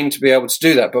don't train to be able to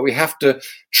do that, but we have to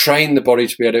train the body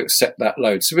to be able to accept that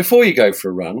load. So before you go for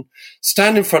a run,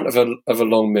 stand in front of a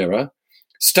long mirror,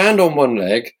 stand on one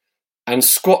leg and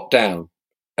squat down,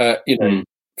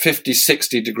 50,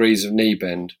 60 degrees of knee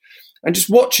bend, and just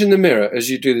watch in the mirror as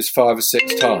you do this 5 or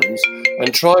 6 times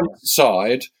and try and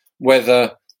decide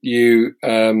whether you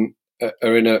are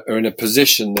in a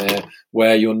position there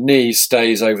where your knee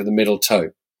stays over the middle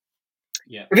toe.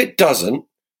 Yeah. If it doesn't,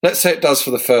 let's say it does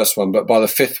for the first one, but by the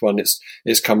 5th one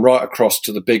it's come right across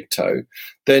to the big toe,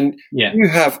 then you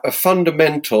have a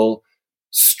fundamental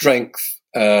strength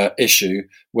issue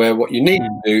where what you need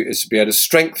to do is to be able to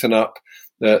strengthen up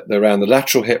around the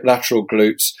lateral hip, lateral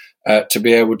glutes, to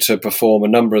be able to perform a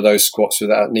number of those squats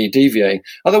without knee deviating.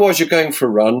 Otherwise, you're going for a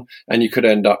run and you could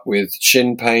end up with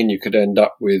shin pain, you could end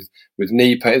up with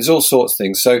knee pain. There's all sorts of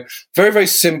things. So very, very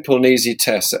simple and easy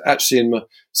tests. Actually, in my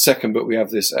second book, we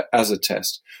have this as a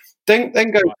test. Then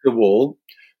go to the wall,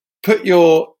 put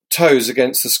your toes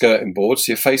against the skirting board,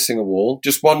 so you're facing a wall,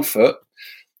 just one foot,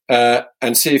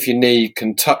 and see if your knee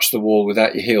can touch the wall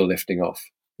without your heel lifting off.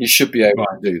 You should be able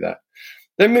to do that.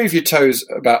 Then move your toes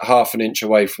about half an inch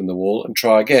away from the wall and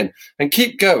try again. And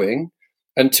keep going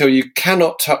until you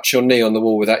cannot touch your knee on the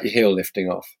wall without your heel lifting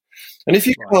off. And if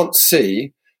you can't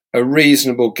see a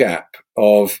reasonable gap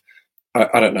of,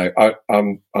 I don't know,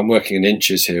 I'm working in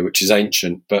inches here, which is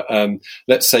ancient, but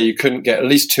let's say you couldn't get at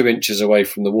least 2 inches away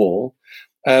from the wall,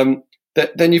 then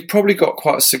you've probably got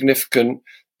quite a significant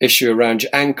issue around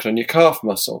your ankle and your calf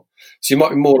muscle. So you might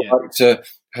be more likely to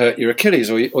hurt your Achilles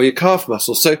or your calf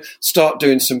muscle. So start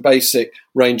doing some basic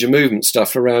range of movement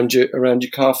stuff around your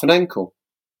calf and ankle.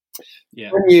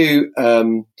 Yeah. When you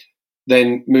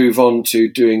then move on to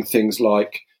doing things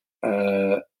like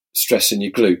stressing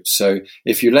your glutes. So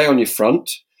if you lay on your front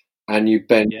and you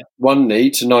bend one knee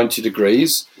to 90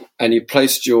 degrees and you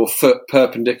placed your foot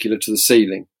perpendicular to the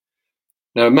ceiling.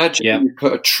 Now imagine you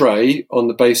put a tray on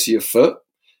the base of your foot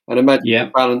and imagine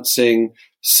you're balancing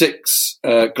 6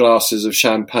 glasses of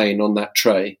champagne on that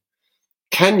tray.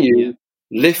 Can you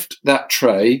lift that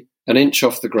tray an inch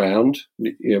off the ground,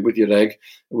 with your leg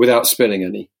without spilling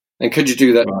any? And could you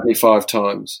do that 25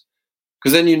 times?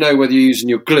 Because then you know whether you're using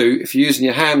your glute. If you're using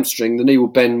your hamstring, the knee will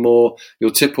bend more. You'll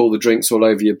tip all the drinks all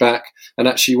over your back. And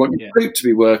actually you want your glute to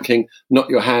be working, not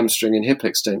your hamstring and hip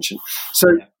extension. So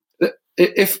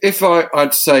if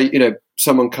I'd say,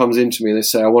 someone comes into me and they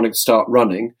say, I want to start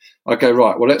running, I go,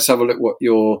 right, well, let's have a look what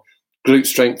your glute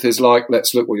strength is like.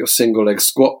 Let's look what your single leg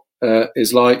squat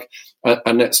is like.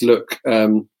 And let's look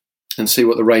and see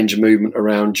what the range of movement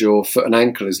around your foot and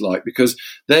ankle is like, because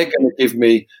they're going to give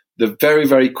me the very,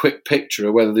 very quick picture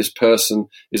of whether this person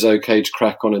is okay to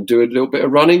crack on and do a little bit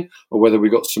of running or whether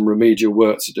we've got some remedial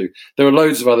work to do. There are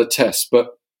loads of other tests,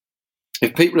 but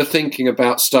if people are thinking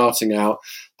about starting out,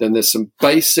 then there's some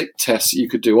basic tests that you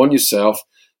could do on yourself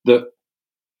that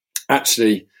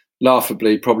actually,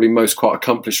 laughably, probably most quite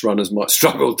accomplished runners might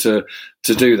struggle to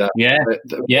do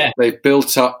that. They've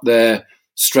built up their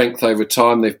strength over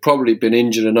time. They've probably been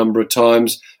injured a number of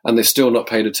times and they've still not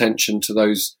paid attention to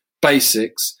those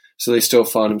basics. So they still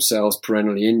find themselves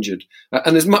perennially injured.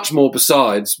 And there's much more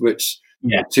besides, which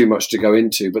too much to go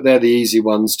into, but they're the easy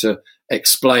ones to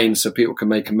explain so people can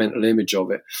make a mental image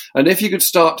of it. And if you could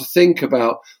start to think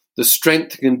about the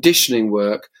strength and conditioning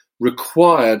work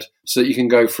required so that you can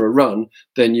go for a run,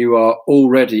 then you are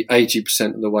already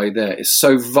 80% of the way there. It's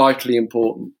so vitally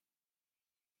important.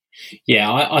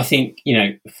 Yeah, I think,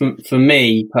 for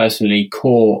me personally,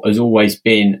 core has always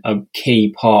been a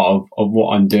key part of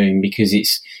what I'm doing, because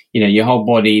it's, your whole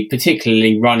body,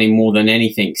 particularly running more than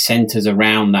anything, centers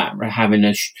around that, having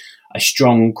a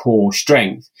strong core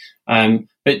strength.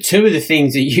 But two of the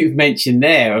things that you've mentioned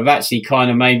there have actually kind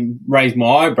of raised my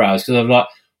eyebrows, because I'm like,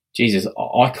 Jesus,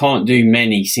 I can't do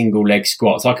many single leg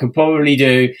squats. I could probably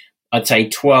do, I'd say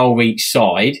 12 each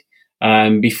side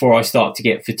before I start to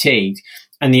get fatigued.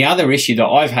 And the other issue that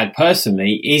I've had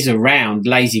personally is around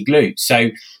lazy glutes.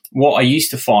 So what I used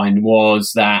to find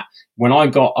was that when I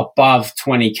got above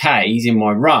 20 Ks in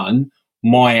my run,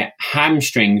 my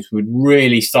hamstrings would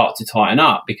really start to tighten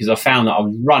up, because I found that I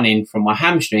was running from my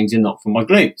hamstrings and not from my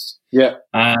glutes. Yeah.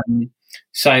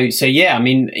 So yeah, I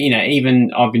mean,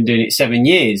 even I've been doing it 7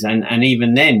 years, and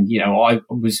even then, I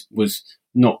was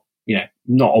not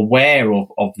aware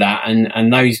of that,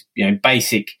 and those,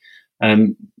 basic,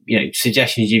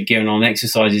 suggestions you've given on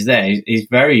exercises there is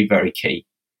very, very key.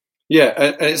 Yeah.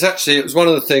 And it was one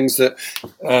of the things that,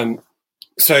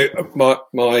 so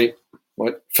my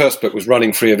first book was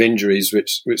Running Free of Injuries,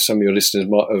 which some of your listeners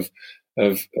might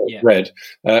have read.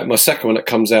 My second one that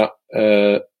comes out,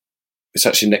 it's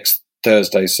actually next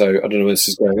Thursday, so I don't know when this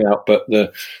is going out, but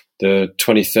the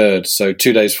 23rd, so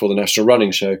 2 days before the National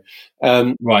Running Show.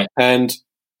 Right. And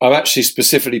I've actually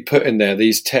specifically put in there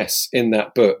these tests in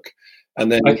that book. And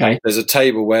then there's a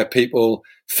table where people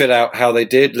fill out how they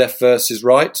did, left versus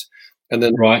right. And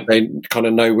then they kind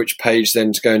of know which page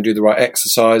then to go and do the right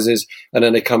exercises. And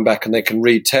then they come back and they can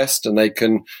retest and they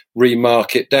can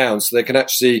remark it down. So they can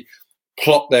actually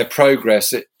plot their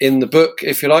progress in the book,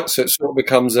 if you like. So it sort of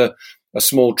becomes a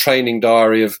small training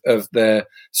diary of their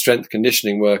strength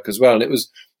conditioning work as well. And it was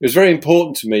very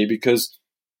important to me, because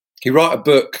you write a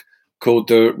book called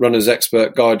The Runner's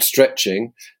Expert Guide to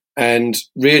Stretching, and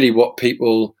really what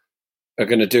people are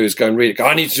going to do is go and read it.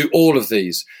 I need to do all of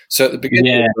these. So at the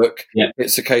beginning of the book,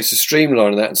 it's a case of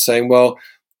streamlining that and saying, well,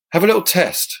 have a little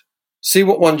test. See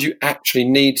what ones you actually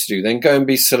need to do. Then go and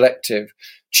be selective.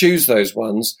 Choose those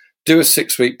ones. Do a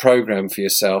 6-week program for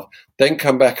yourself. Then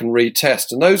come back and retest.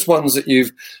 And those ones that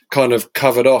you've kind of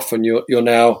covered off and you're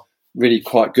now really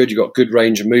quite good, you've got good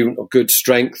range of movement or good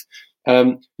strength,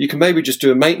 you can maybe just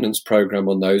do a maintenance program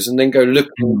on those and then go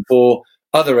looking for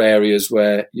other areas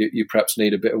where you perhaps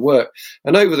need a bit of work.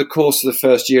 And over the course of the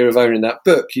first year of owning that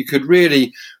book, you could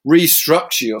really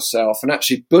restructure yourself and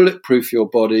actually bulletproof your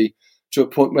body to a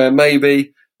point where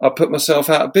maybe I'll put myself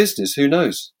out of business. Who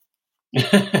knows?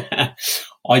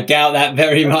 I doubt that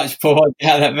very much, Paul. I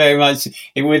doubt that very much.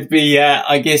 It would be,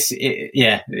 I guess,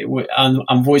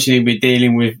 unfortunately, we're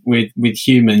dealing with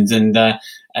humans, and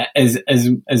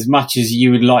as much as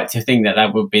you would like to think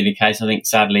that would be the case, I think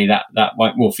sadly that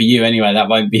won't. Well, for you anyway, that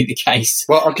won't be the case.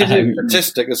 Well, I'll give you a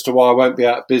statistic as to why I won't be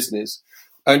out of business.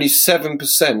 Only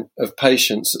 7% of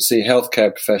patients that see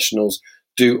healthcare professionals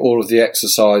do all of the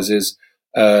exercises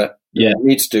you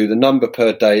need to do, the number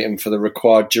per day and for the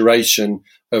required duration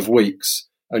of weeks.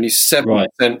 Only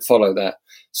 7% follow that.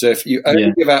 So if you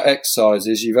only give out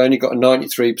exercises, you've only got a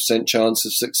 93% chance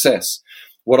of success.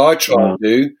 What I try to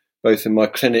do, both in my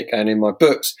clinic and in my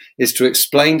books, is to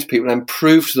explain to people and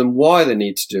prove to them why they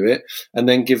need to do it, and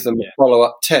then give them a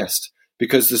follow-up test,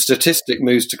 because the statistic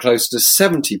moves to close to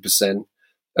 70%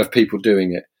 of people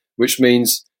doing it, which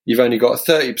means you've only got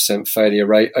a 30% failure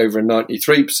rate over a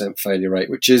 93% failure rate,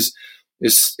 which is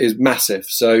massive.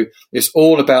 So it's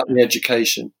all about the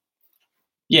education.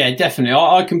 Yeah, definitely.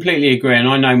 I completely agree. And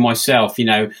I know myself,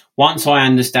 once I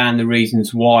understand the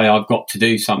reasons why I've got to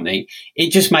do something,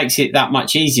 it just makes it that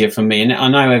much easier for me. And I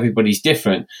know everybody's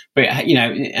different, but,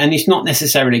 and it's not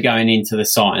necessarily going into the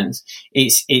science.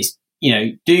 It's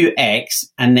do X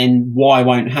and then Y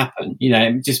won't happen.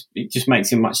 It just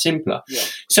makes it much simpler. Yeah.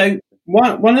 So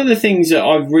one of the things that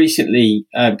I've recently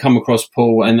come across,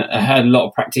 Paul, and I heard a lot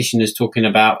of practitioners talking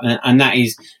about, and that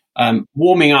is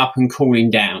warming up and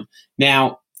cooling down.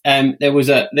 Now, there was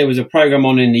a program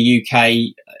on in the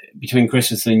UK between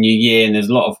Christmas and New Year, and there's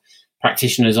a lot of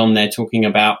practitioners on there talking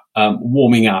about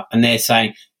warming up, and they're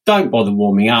saying don't bother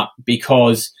warming up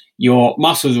because your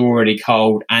muscles are already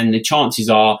cold, and the chances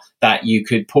are that you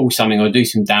could pull something or do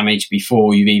some damage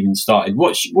before you've even started.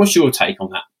 What's your take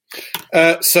on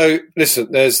that? So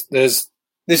listen, this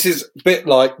is a bit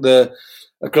like a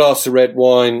glass of red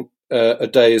wine a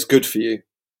day is good for you.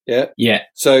 Yeah. Yeah.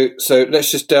 So let's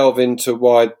just delve into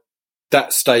why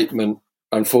that statement,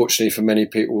 unfortunately for many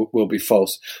people, will be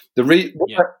false.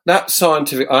 That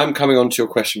scientific, I'm coming on to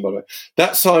your question, by the way.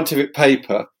 That scientific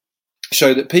paper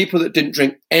showed that people that didn't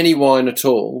drink any wine at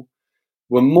all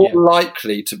were more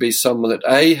likely to be someone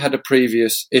that had a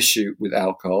previous issue with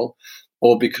alcohol,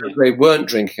 or because they weren't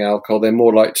drinking alcohol, they're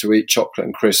more likely to eat chocolate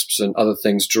and crisps and other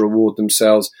things to reward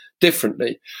themselves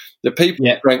differently. The people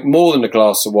who drank more than a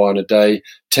glass of wine a day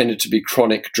tended to be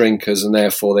chronic drinkers, and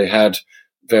therefore they had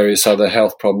various other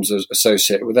health problems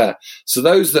associated with that. So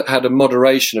those that had a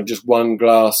moderation of just one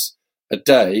glass a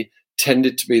day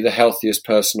tended to be the healthiest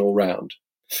person all round.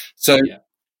 So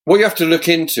what you have to look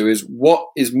into is what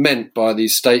is meant by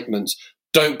these statements.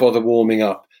 Don't bother warming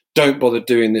up. Don't bother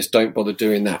doing this. Don't bother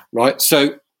doing that. Right?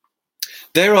 So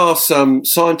there are some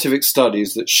scientific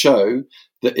studies that show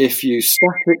that if you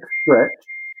static stretch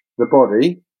the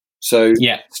body, so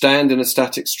stand in a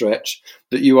static stretch,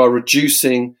 that you are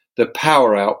reducing the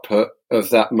power output of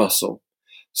that muscle.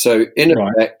 So in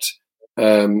effect,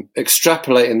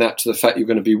 extrapolating that to the fact you're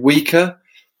going to be weaker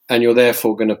and you're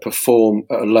therefore going to perform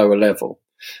at a lower level.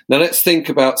 Now let's think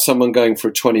about someone going for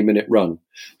a 20-minute run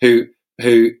who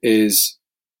is,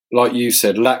 like you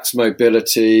said, lacks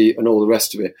mobility and all the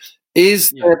rest of it.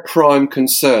 Is their prime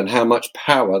concern how much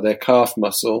power their calf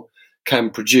muscle can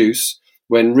produce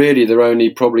when really they're only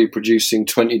probably producing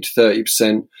 20 to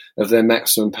 30% of their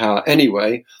maximum power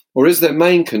anyway? Or is their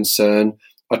main concern,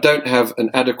 I don't have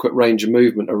an adequate range of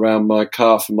movement around my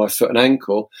calf and my foot and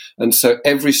ankle, and so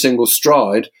every single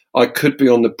stride I could be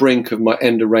on the brink of my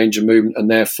end of range of movement and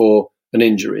therefore an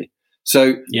injury.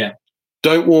 So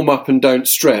don't warm up and don't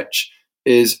stretch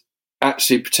is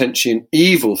actually potentially an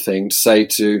evil thing to say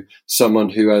to someone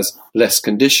who has less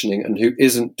conditioning and who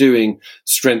isn't doing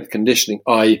strength conditioning,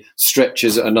 i.e.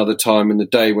 stretches at another time in the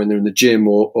day when they're in the gym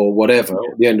or whatever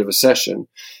at the end of a session.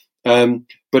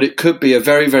 But it could be a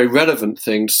very, very relevant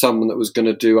thing to someone that was going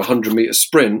to do a 100-meter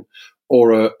sprint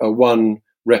or a one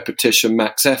repetition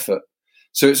max effort.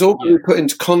 So it's all being put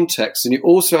into context, and you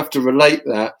also have to relate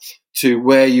that to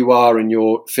where you are in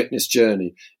your fitness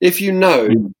journey. If you know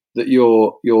that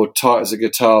you're tight as a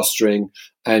guitar string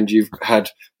and you've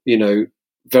had,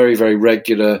 very, very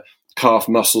regular calf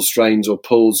muscle strains or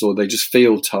pulls, or they just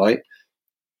feel tight,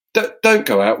 don't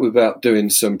go out without doing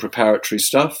some preparatory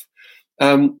stuff.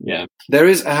 There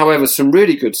is, however, some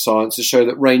really good science to show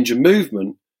that range of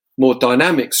movement, more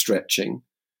dynamic stretching,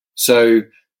 so,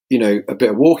 a bit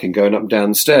of walking, going up and down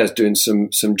the stairs, doing some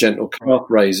gentle calf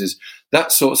raises,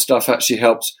 that sort of stuff actually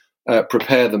helps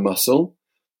prepare the muscle.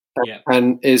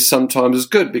 and is sometimes as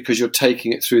good because you're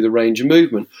taking it through the range of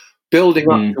movement.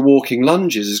 Building up to walking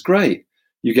lunges is great.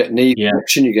 You get knee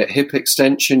flexion, you get hip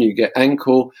extension, you get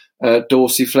ankle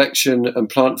dorsiflexion and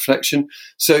plant flexion.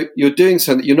 So you're doing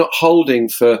something that you're not holding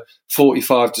for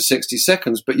 45 to 60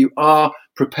 seconds, but you are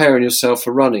preparing yourself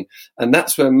for running. And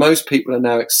that's where most people are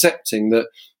now accepting that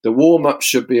the warm-up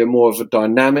should be more of a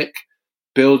dynamic,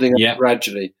 building up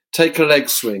gradually. Take a leg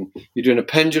swing. You're doing a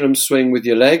pendulum swing with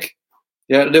your leg.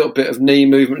 A little bit of knee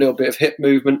movement, a little bit of hip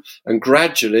movement, and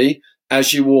gradually,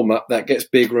 as you warm up, that gets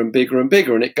bigger and bigger and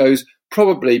bigger, and it goes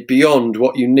probably beyond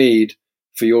what you need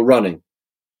for your running.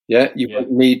 You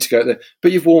don't need to go there,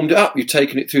 but you've warmed it up. You've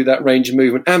taken it through that range of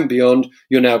movement and beyond.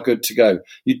 You're now good to go.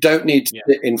 You don't need to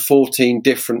sit in 14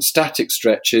 different static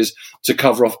stretches to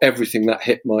cover off everything that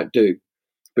hip might do,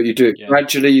 but you do it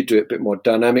gradually. You do it a bit more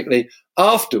dynamically.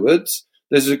 Afterwards,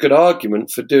 there's a good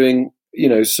argument for doing,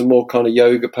 some more kind of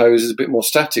yoga poses, a bit more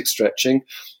static stretching,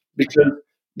 because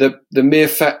the mere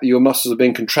fact that your muscles are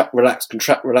being contract, relax,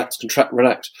 contract, relax, contract,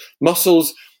 relax.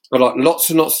 Muscles are like lots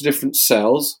and lots of different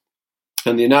cells.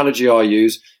 And the analogy I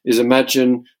use is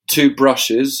imagine two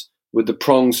brushes with the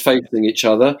prongs facing each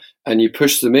other, and you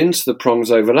push them in so the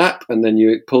prongs overlap, and then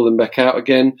you pull them back out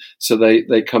again so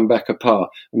they come back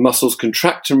apart. And muscles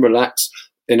contract and relax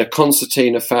in a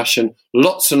concertina fashion,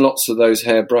 lots and lots of those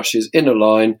hair brushes in a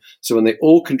line. So when they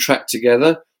all contract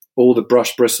together, all the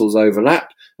brush bristles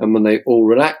overlap, and when they all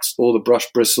relax, all the brush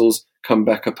bristles come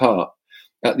back apart.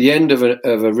 At the end of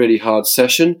a really hard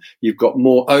session, you've got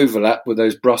more overlap with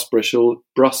those brush bristles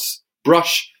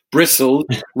right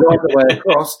the way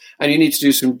across, and you need to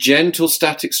do some gentle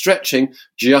static stretching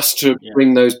just to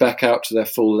bring those back out to their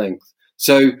full length.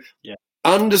 So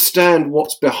understand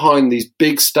what's behind these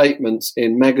big statements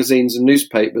in magazines and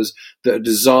newspapers that are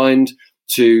designed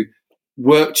to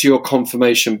work to your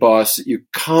confirmation bias that you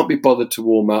can't be bothered to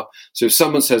warm up. So if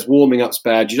someone says warming up's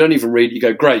bad, you don't even read it, you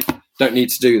go, great, don't need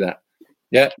to do that.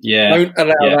 Don't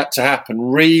allow that to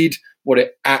happen. Read what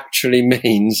it actually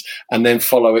means and then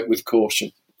follow it with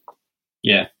caution.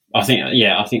 I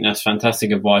think that's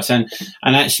fantastic advice, and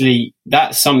actually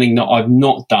that's something that I've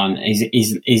not done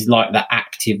is like the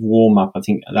active warm up. I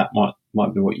think that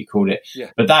might be what you called it.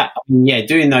 But that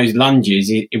doing those lunges,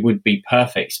 it would be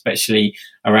perfect, especially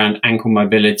around ankle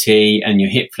mobility and your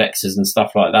hip flexors and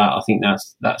stuff like that. I think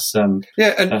that's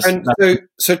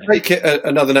so take it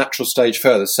another natural stage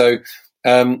further. So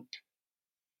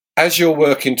as you're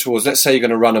working towards, let's say you're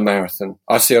going to run a marathon.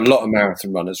 I see a lot of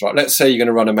marathon runners, right? Let's say you're going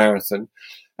to run a marathon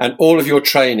and all of your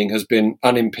training has been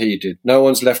unimpeded. No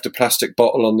one's left a plastic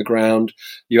bottle on the ground.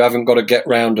 You haven't got to get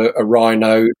round a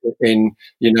rhino in,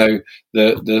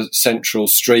 the central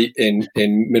street in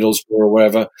Middlesbrough or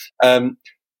wherever.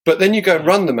 But then you go and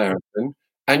run the marathon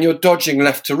and you're dodging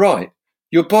left to right.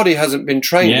 Your body hasn't been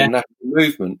trained in lateral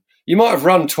movement. You might have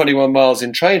run 21 miles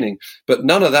in training, but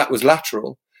none of that was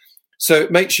lateral. So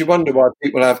it makes you wonder why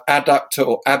people have adductor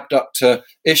or abductor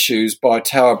issues by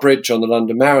Tower Bridge on the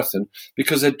London Marathon,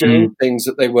 because they're doing things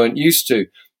that they weren't used to.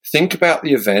 Think about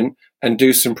the event and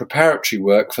do some preparatory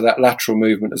work for that lateral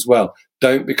movement as well.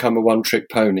 Don't become a one-trick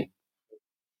pony.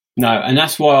 No, and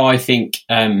that's why I think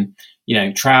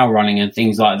trail running and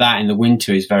things like that in the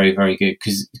winter is very, very good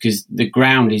because the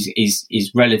ground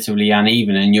is relatively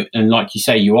uneven, and like you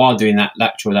say, you are doing that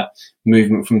lateral, that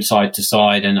movement from side to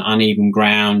side and uneven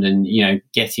ground, and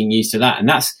getting used to that, and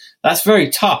that's very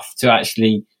tough to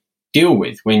actually deal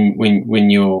with when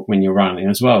you're running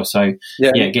as well. So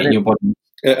getting your body.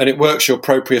 And it works your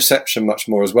proprioception much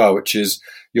more as well, which is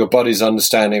your body's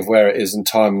understanding of where it is in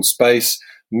time and space,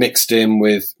 mixed in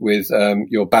with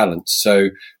your balance. So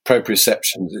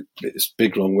proprioception, it's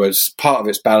big long words. Part of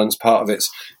it's balance, part of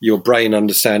it's your brain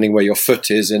understanding where your foot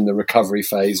is in the recovery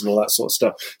phase and all that sort of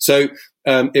stuff. So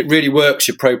it really works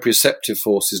your proprioceptive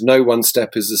forces. No one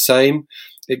step is the same.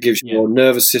 It gives your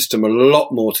nervous system a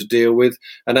lot more to deal with,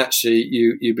 and actually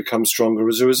you become stronger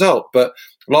as a result. But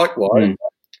likewise,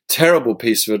 terrible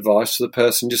piece of advice for the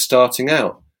person just starting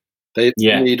out. They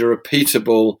need a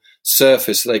repeatable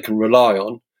surface that they can rely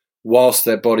on whilst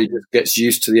their body just gets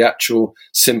used to the actual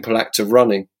simple act of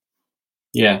running.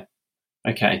 Yeah.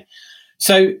 Okay.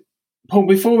 So, Paul,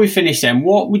 before we finish then,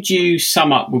 what would you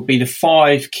sum up would be the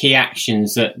 5 key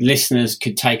actions that listeners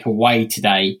could take away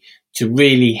today to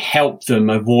really help them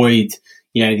avoid,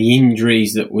 the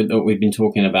injuries that we've been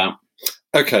talking about?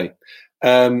 Okay.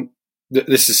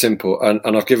 This is simple,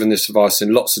 and I've given this advice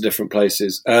in lots of different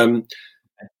places.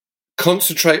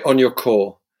 Concentrate on your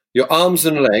core. Your arms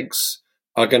and legs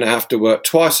are going to have to work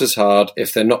twice as hard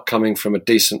if they're not coming from a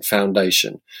decent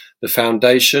foundation. The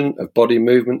foundation of body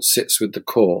movement sits with the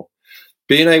core.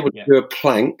 Being able to do a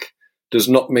plank does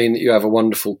not mean that you have a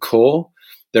wonderful core.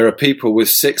 There are people with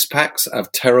six packs that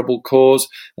have terrible cores,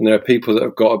 and there are people that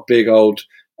have got a big old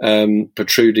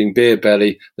protruding beer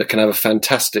belly that can have a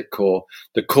fantastic core.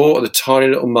 The core are the tiny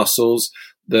little muscles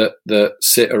that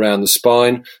sit around the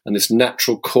spine, and this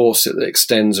natural corset that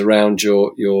extends around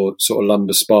your sort of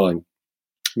lumbar spine.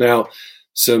 Now,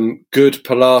 some good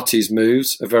Pilates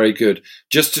moves are very good.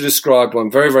 Just to describe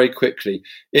one very, very quickly,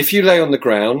 if you lay on the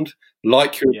ground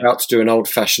like you're about to do an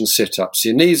old-fashioned sit-up, so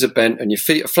your knees are bent and your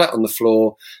feet are flat on the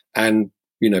floor and,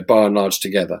 by and large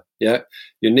together, yeah?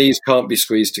 Your knees can't be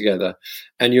squeezed together.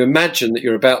 And you imagine that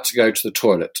you're about to go to the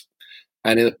toilet.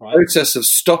 And in the process of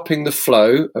stopping the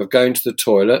flow of going to the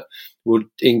toilet will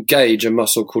engage a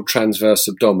muscle called transverse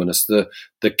abdominis,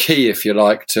 the key, if you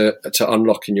like, to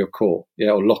unlocking your core,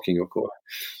 or locking your core.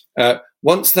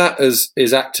 Once that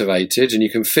is activated, and you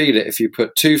can feel it if you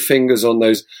put two fingers on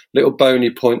those little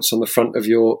bony points on the front of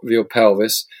your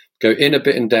pelvis, go in a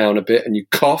bit and down a bit, and you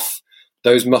cough,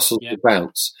 those muscles will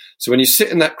bounce. So when you sit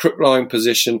in that crook lying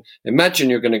position, imagine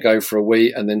you're going to go for a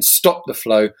wee and then stop the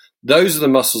flow. Those are the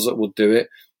muscles that will do it.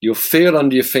 You'll feel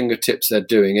under your fingertips they're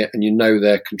doing it, and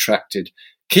they're contracted.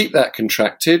 Keep that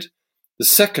contracted. The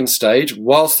second stage,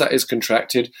 whilst that is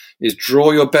contracted, is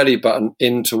draw your belly button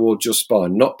in towards your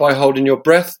spine, not by holding your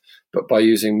breath, but by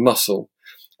using muscle.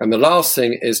 And the last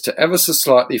thing is to ever so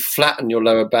slightly flatten your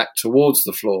lower back towards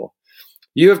the floor.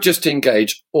 You have just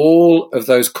engaged all of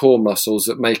those core muscles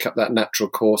that make up that natural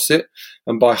corset.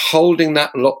 And by holding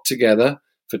that locked together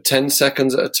for 10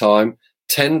 seconds at a time,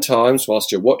 10 times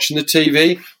whilst you're watching the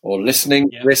TV or listening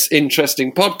to this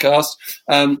interesting podcast,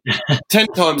 10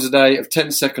 times a day of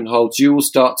 10-second holds, you will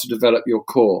start to develop your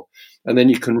core. And then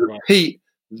you can repeat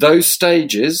those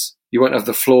stages. You won't have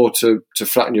the floor to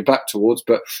flatten your back towards,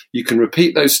 but you can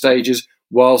repeat those stages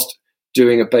whilst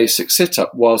doing a basic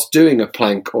sit-up, whilst doing a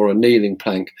plank or a kneeling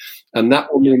plank. And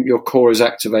that will mean your core is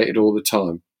activated all the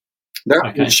time.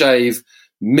 That will shave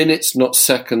minutes, not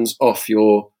seconds, off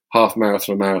your half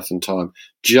marathon or marathon time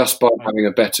just by having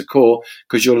a better core,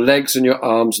 because your legs and your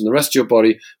arms and the rest of your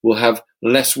body will have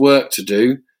less work to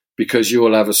do because you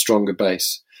will have a stronger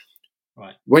base.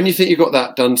 Right. When you think you've got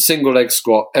that done, single leg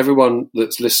squat, everyone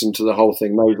that's listened to the whole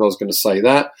thing knows I was going to say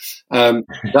that.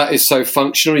 That is so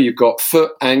functional. You've got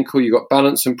foot, ankle, you've got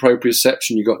balance and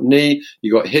proprioception, you've got knee,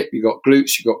 you've got hip, you've got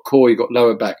glutes, you've got core, you've got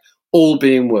lower back, all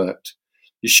being worked.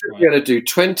 You should be able to do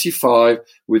 25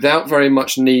 without very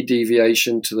much knee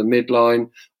deviation to the midline,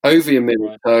 over your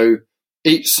middle toe,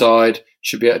 each side.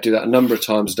 Should be able to do that a number of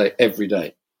times a day, every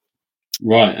day.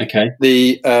 Right, okay.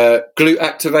 The glute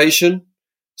activation.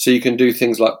 So you can do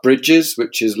things like bridges,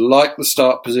 which is like the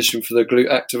start position for the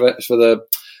for the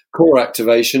core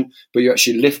activation, but you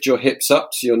actually lift your hips up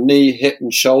so your knee, hip,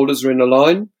 and shoulders are in a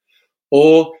line.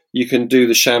 Or you can do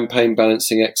the champagne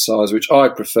balancing exercise, which I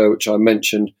prefer, which I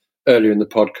mentioned earlier in the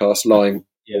podcast, lying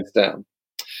down.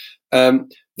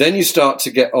 Then you start to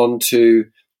get on to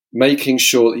making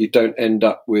sure that you don't end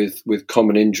up with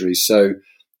common injuries. So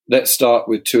let's start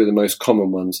with two of the most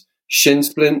common ones: shin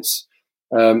splints.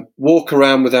 Walk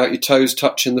around without your toes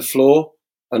touching the floor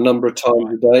a number of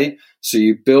times a day. So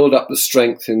you build up the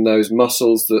strength in those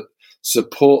muscles that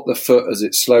support the foot as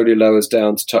it slowly lowers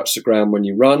down to touch the ground when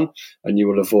you run, and you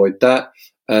will avoid that.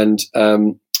 And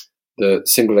the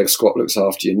single leg squat looks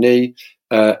after your knee.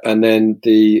 And then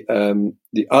the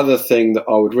other thing that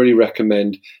I would really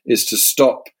recommend is to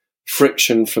stop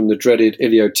friction from the dreaded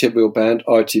iliotibial band,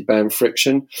 IT band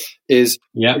friction, is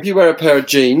if you wear a pair of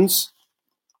jeans,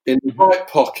 in the right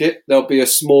pocket, there'll be a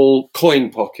small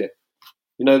coin pocket.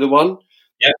 You know the one?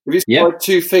 Yeah. If you slide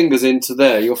two fingers into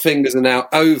there, your fingers are now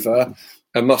over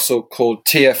a muscle called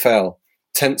TFL,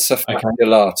 tensor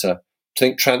fasciolata.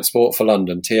 Think Transport for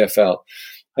London, TFL.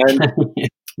 And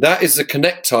that is the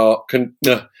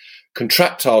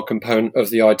contractile component of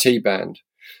the IT band.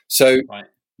 So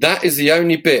that is the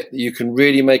only bit that you can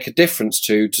really make a difference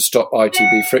to stop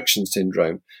ITB friction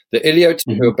syndrome. The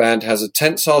iliotibial band has a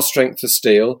tensile strength of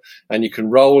steel, and you can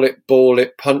roll it, ball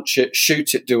it, punch it,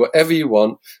 shoot it, do whatever you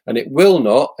want, and it will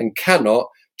not and cannot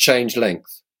change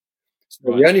length.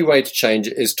 So the only way to change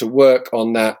it is to work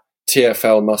on that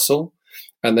TFL muscle.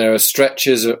 And there are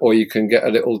stretches, or you can get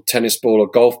a little tennis ball or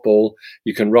golf ball.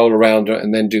 You can roll around it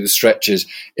and then do the stretches.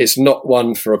 It's not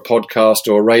one for a podcast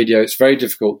or a radio. It's very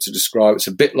difficult to describe. It's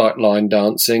a bit like line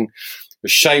dancing. A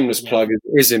shameless plug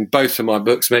is in both of my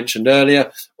books mentioned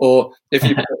earlier. Or if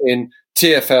you put in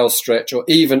TFL stretch or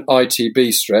even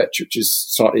ITB stretch, which is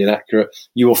slightly inaccurate,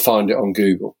 you will find it on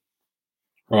Google.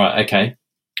 Right, okay.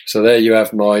 So there you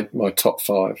have my top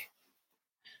 5.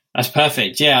 That's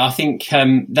perfect. Yeah, I think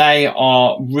they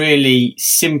are really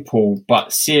simple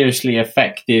but seriously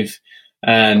effective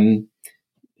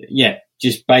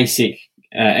Just basic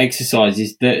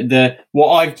exercises. The what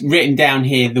I've written down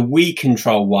here, the we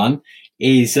control one,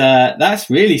 is that's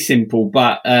really simple,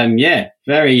 but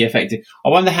very effective. I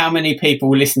wonder how many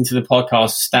people listen to the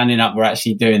podcast standing up were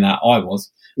actually doing that. I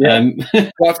was. Yeah. Well,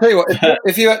 I'll tell you what,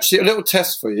 if you actually, a little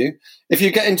test for you, if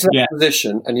you get into that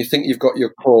position and you think you've got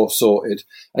your core sorted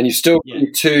and you still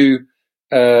got two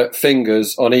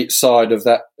fingers on each side of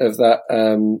that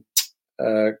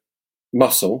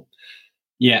muscle,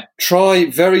 try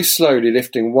very slowly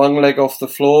lifting one leg off the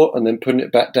floor and then putting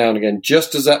it back down again.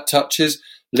 Just as that touches,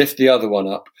 lift the other one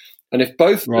up. And if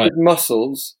both those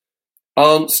muscles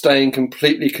aren't staying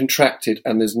completely contracted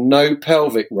and there's no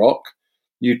pelvic rock,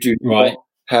 you do not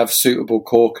have suitable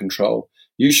core control.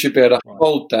 You should be able to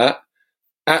hold that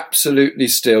absolutely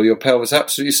still, your pelvis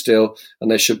absolutely still,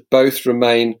 and they should both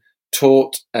remain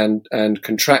taut and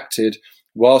contracted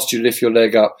whilst you lift your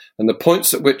leg up. And the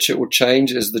points at which it will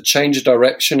change is the change of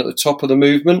direction at the top of the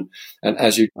movement and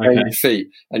as you change your feet,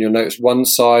 and you'll notice one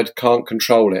side can't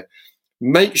control it.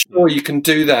 Make sure you can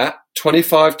do that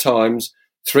 25 times,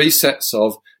 3 sets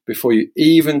of, before you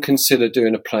even consider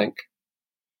doing a plank.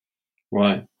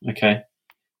 Right. Okay.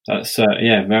 That's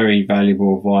very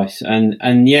valuable advice. And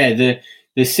the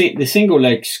single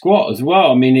leg squat as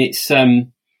well. I mean, it's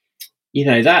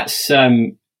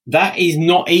that is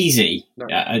not easy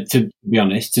to be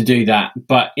honest, to do that.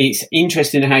 But it's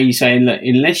interesting how you say, look,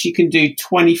 unless you can do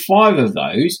 25 of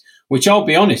those, which I'll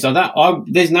be honest,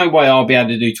 there's no way I'll be able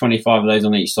to do 25 of those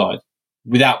on each side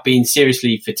without being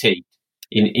seriously fatigued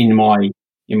in my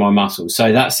muscles.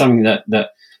 So that's something that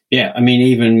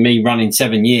even me running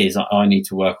 7 years, I need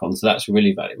to work on. So that's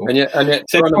really valuable. And yet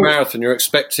to run a marathon, you're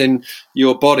expecting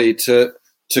your body to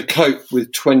cope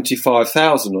with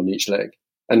 25,000 on each leg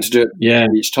and to do it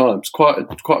each time. It's quite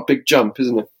a big jump,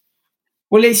 isn't it?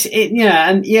 Well, it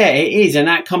is. And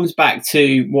that comes back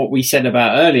to what we said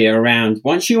about earlier around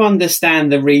once you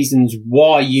understand the reasons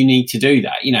why you need to do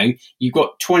that, you've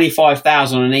got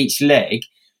 25,000 on each leg,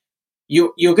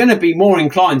 you're going to be more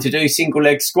inclined to do single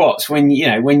leg squats when you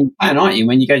can, aren't you,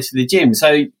 when you go to the gym.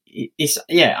 So it's,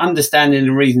 understanding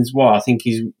the reasons why I think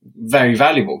is very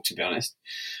valuable, to be honest.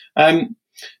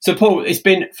 So Paul, it's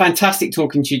been fantastic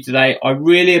talking to you today. I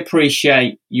really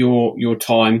appreciate your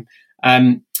time.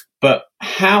 But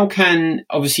how can,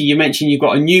 obviously you mentioned you've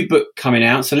got a new book coming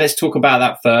out. So let's talk about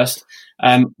that first.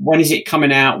 When is it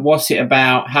coming out? What's it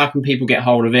about? How can people get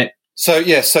hold of it? So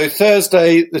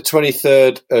Thursday, the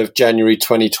 23rd of January,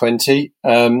 2020.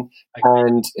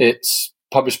 And it's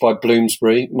published by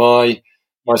Bloomsbury. My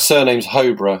surname's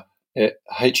Hobrough,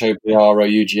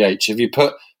 Hobrough. If you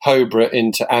put Hobrough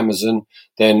into Amazon,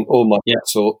 then all my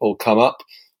books will come up.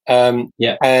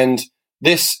 And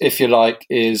this, if you like,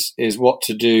 is what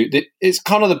to do. It's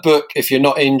kind of the book, if you're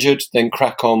not injured, then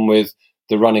crack on with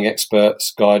the Running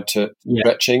Expert's Guide to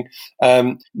Stretching.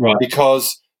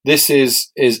 Because this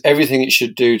is everything it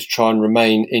should do to try and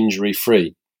remain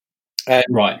injury-free.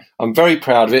 I'm very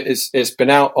proud of it. It's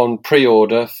been out on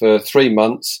pre-order for 3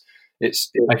 months.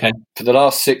 For the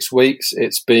last 6 weeks,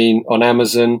 it's been on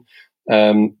Amazon.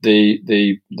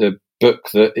 The book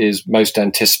that is most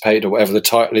anticipated, or whatever the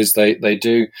title is, they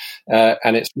do,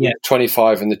 and it's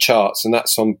 25 in the charts, and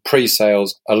that's on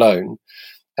pre-sales alone.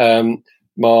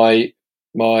 My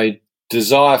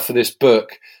desire for this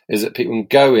book is that people can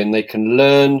go in, they can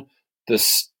learn the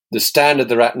standard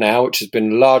they're at now, which has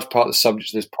been a large part of the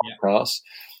subject of this podcast.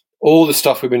 All the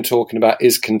stuff we've been talking about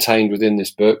is contained within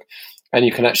this book, and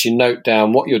you can actually note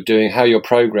down what you're doing, how your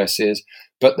progress is.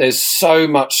 But there's so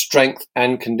much strength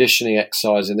and conditioning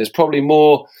exercise, and there's probably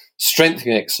more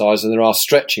strengthening exercise than there are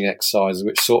stretching exercises,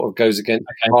 which sort of goes against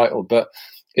the title. But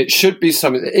it should be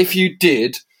something that if you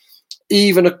did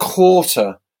even a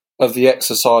quarter of the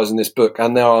exercise in this book,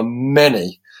 and there are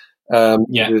many,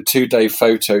 the 2-day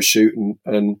photo shoot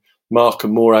and Mark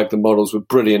and Morag, the models, were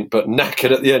brilliant, but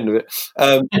knackered at the end of it.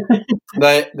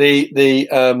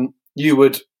 You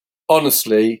would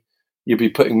honestly, you'd be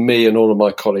putting me and all of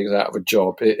my colleagues out of a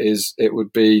job. It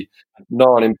would be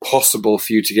nigh impossible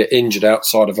for you to get injured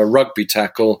outside of a rugby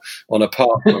tackle on a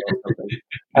park or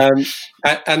something.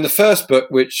 And the first book,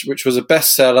 which was a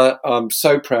bestseller, I'm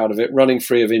so proud of it, Running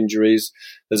Free of Injuries.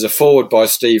 There's a foreword by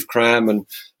Steve Cram, and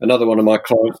another one of my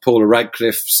clients, Paula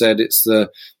Radcliffe, said it's a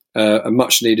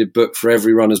much needed book for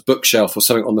every runner's bookshelf or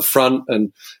something on the front.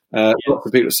 And lots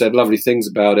of people have said lovely things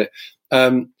about it.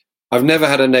 I've never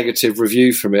had a negative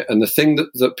review from it. And the thing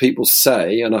that people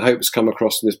say, and I hope it's come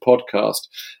across in this podcast,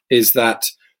 is that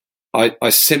I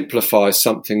simplify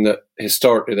something that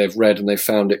historically they've read and they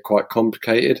found it quite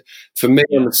complicated. For me,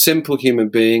 I'm a simple human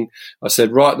being. I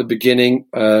said right at the beginning,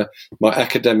 my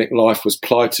academic life was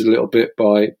blighted a little bit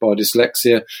by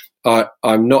dyslexia.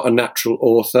 I'm not a natural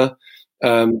author,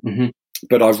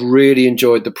 but I've really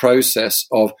enjoyed the process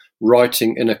of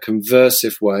writing in a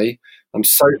conversive way. I'm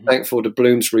so thankful to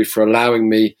Bloomsbury for allowing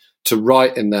me to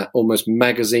write in that almost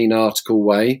magazine article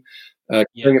way. Don't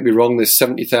get me wrong, there's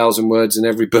 70,000 words in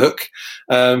every book,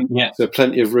 so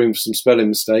plenty of room for some spelling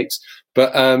mistakes.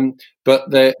 But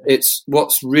it's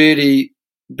what's really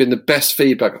been the best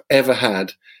feedback I've ever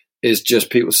had is just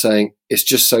people saying it's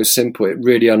just so simple. It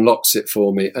really unlocks it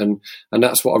for me, and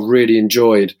that's what I've really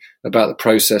enjoyed about the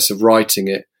process of writing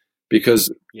it. Because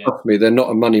trust me, they're not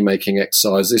a money making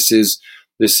exercise. This is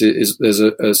there's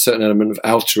a certain element of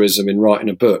altruism in writing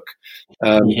a book.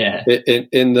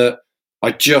 In that. I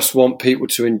just want people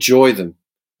to enjoy them.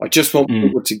 I just want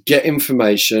people to get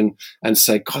information and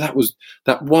say, God,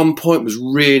 that one point was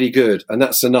really good. And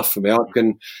that's enough for me. I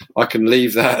can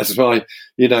leave that as my,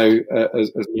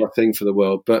 as my thing for the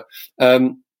world. But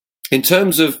in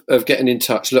terms of getting in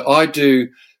touch, look, I do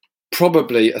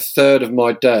probably a third of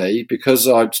my day, because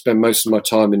I spend most of my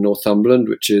time in Northumberland,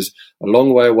 which is a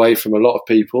long way away from a lot of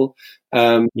people.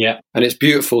 And it's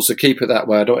beautiful, so keep it that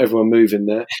way. I don't everyone move in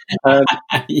there.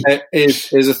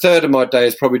 Is a third of my day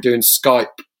is probably doing Skype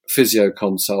physio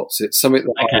consults. It's something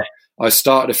that I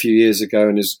started a few years ago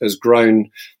and has grown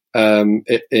in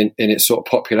its sort of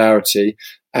popularity.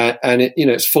 And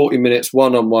it's 40 minutes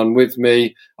one-on-one with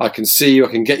me. I can see you.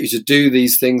 I can get you to do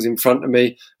these things in front of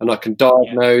me, and I can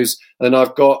diagnose. And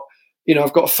I've got a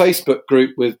Facebook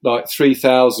group with like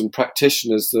 3,000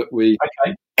 practitioners that we,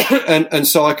 and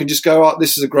so I can just go, oh,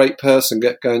 this is a great person,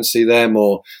 go and see them,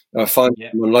 or find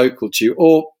someone local to you,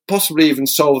 or possibly even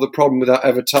solve the problem without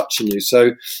ever touching you.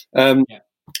 So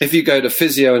if you go to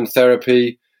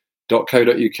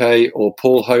physioandtherapy.co.uk or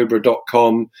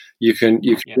paulhobrough.com, you can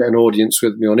get an audience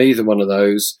with me on either one of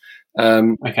those.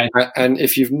 And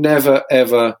if you've never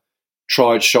ever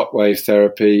tried shockwave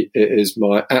therapy, it is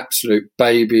my absolute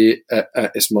baby.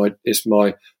 It's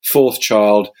my fourth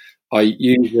child. I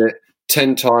use it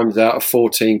 10 times out of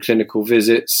 14 clinical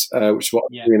visits, which is what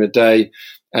I do in a day,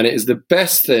 and it is the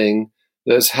best thing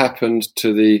that has happened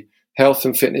to the health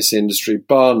and fitness industry,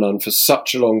 bar none, for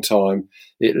such a long time.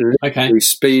 It literally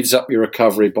speeds up your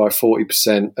recovery by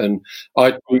 40%. And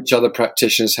I teach other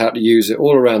practitioners how to use it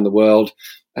all around the world,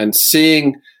 and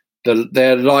seeing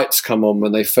their lights come on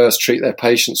when they first treat their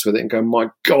patients with it and go, my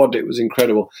God, it was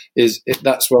incredible.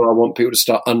 That's where I want people to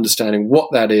start understanding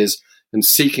what that is and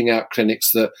seeking out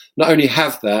clinics that not only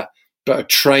have that, but are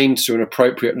trained to an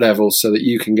appropriate level so that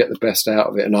you can get the best out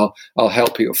of it. And I'll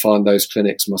help people find those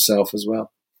clinics myself as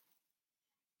well.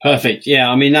 Perfect. Yeah,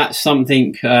 I mean, that's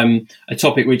something, a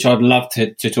topic which I'd love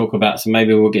to talk about. So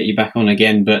maybe we'll get you back on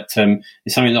again. But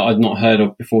it's something that I'd not heard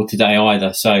of before today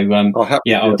either. So, I'll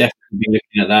definitely be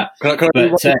looking at that. Can I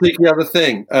do one completely other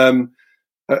thing?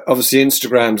 Obviously,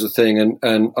 Instagram's a thing,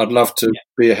 and I'd love to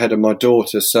be ahead of my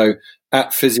daughter. So,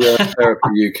 at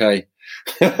Physiotherapy UK.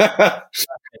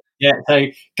 So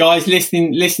guys,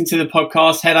 listen to the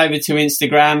podcast, head over to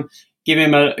Instagram. Give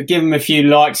him a few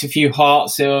likes, a few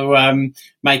hearts. It'll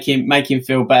make him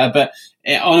feel better. But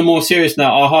on a more serious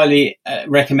note, I highly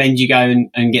recommend you go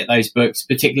and get those books,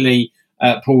 particularly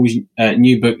Paul's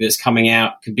new book that's coming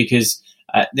out, because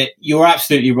you're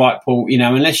absolutely right, Paul.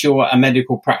 Unless you're a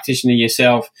medical practitioner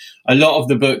yourself, a lot of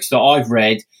the books that I've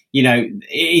read, it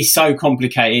is so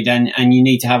complicated, and you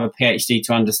need to have a PhD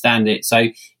to understand it. So,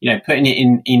 putting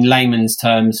it in layman's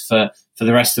terms for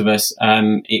the rest of us,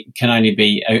 it can only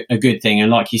be a good thing. And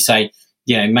like you say,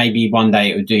 maybe one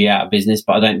day it would do you out of business,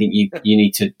 but I don't think you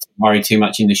need to worry too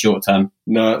much in the short term.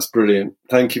 No, that's brilliant.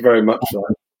 Thank you very much,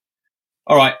 Simon.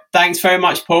 All right. Thanks very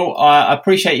much, Paul. I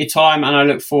appreciate your time, and I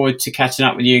look forward to catching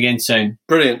up with you again soon.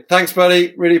 Brilliant. Thanks,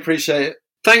 buddy. Really appreciate it.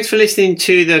 Thanks for listening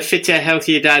to the Fitter,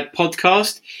 Healthier Dad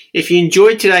podcast. If you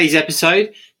enjoyed today's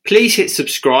episode, please hit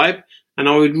subscribe, and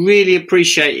I would really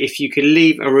appreciate if you could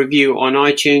leave a review on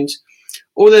iTunes.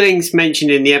 All the links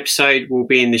mentioned in the episode will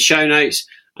be in the show notes,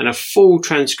 and a full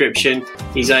transcription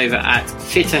is over at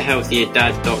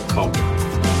fitterhealthierdad.com.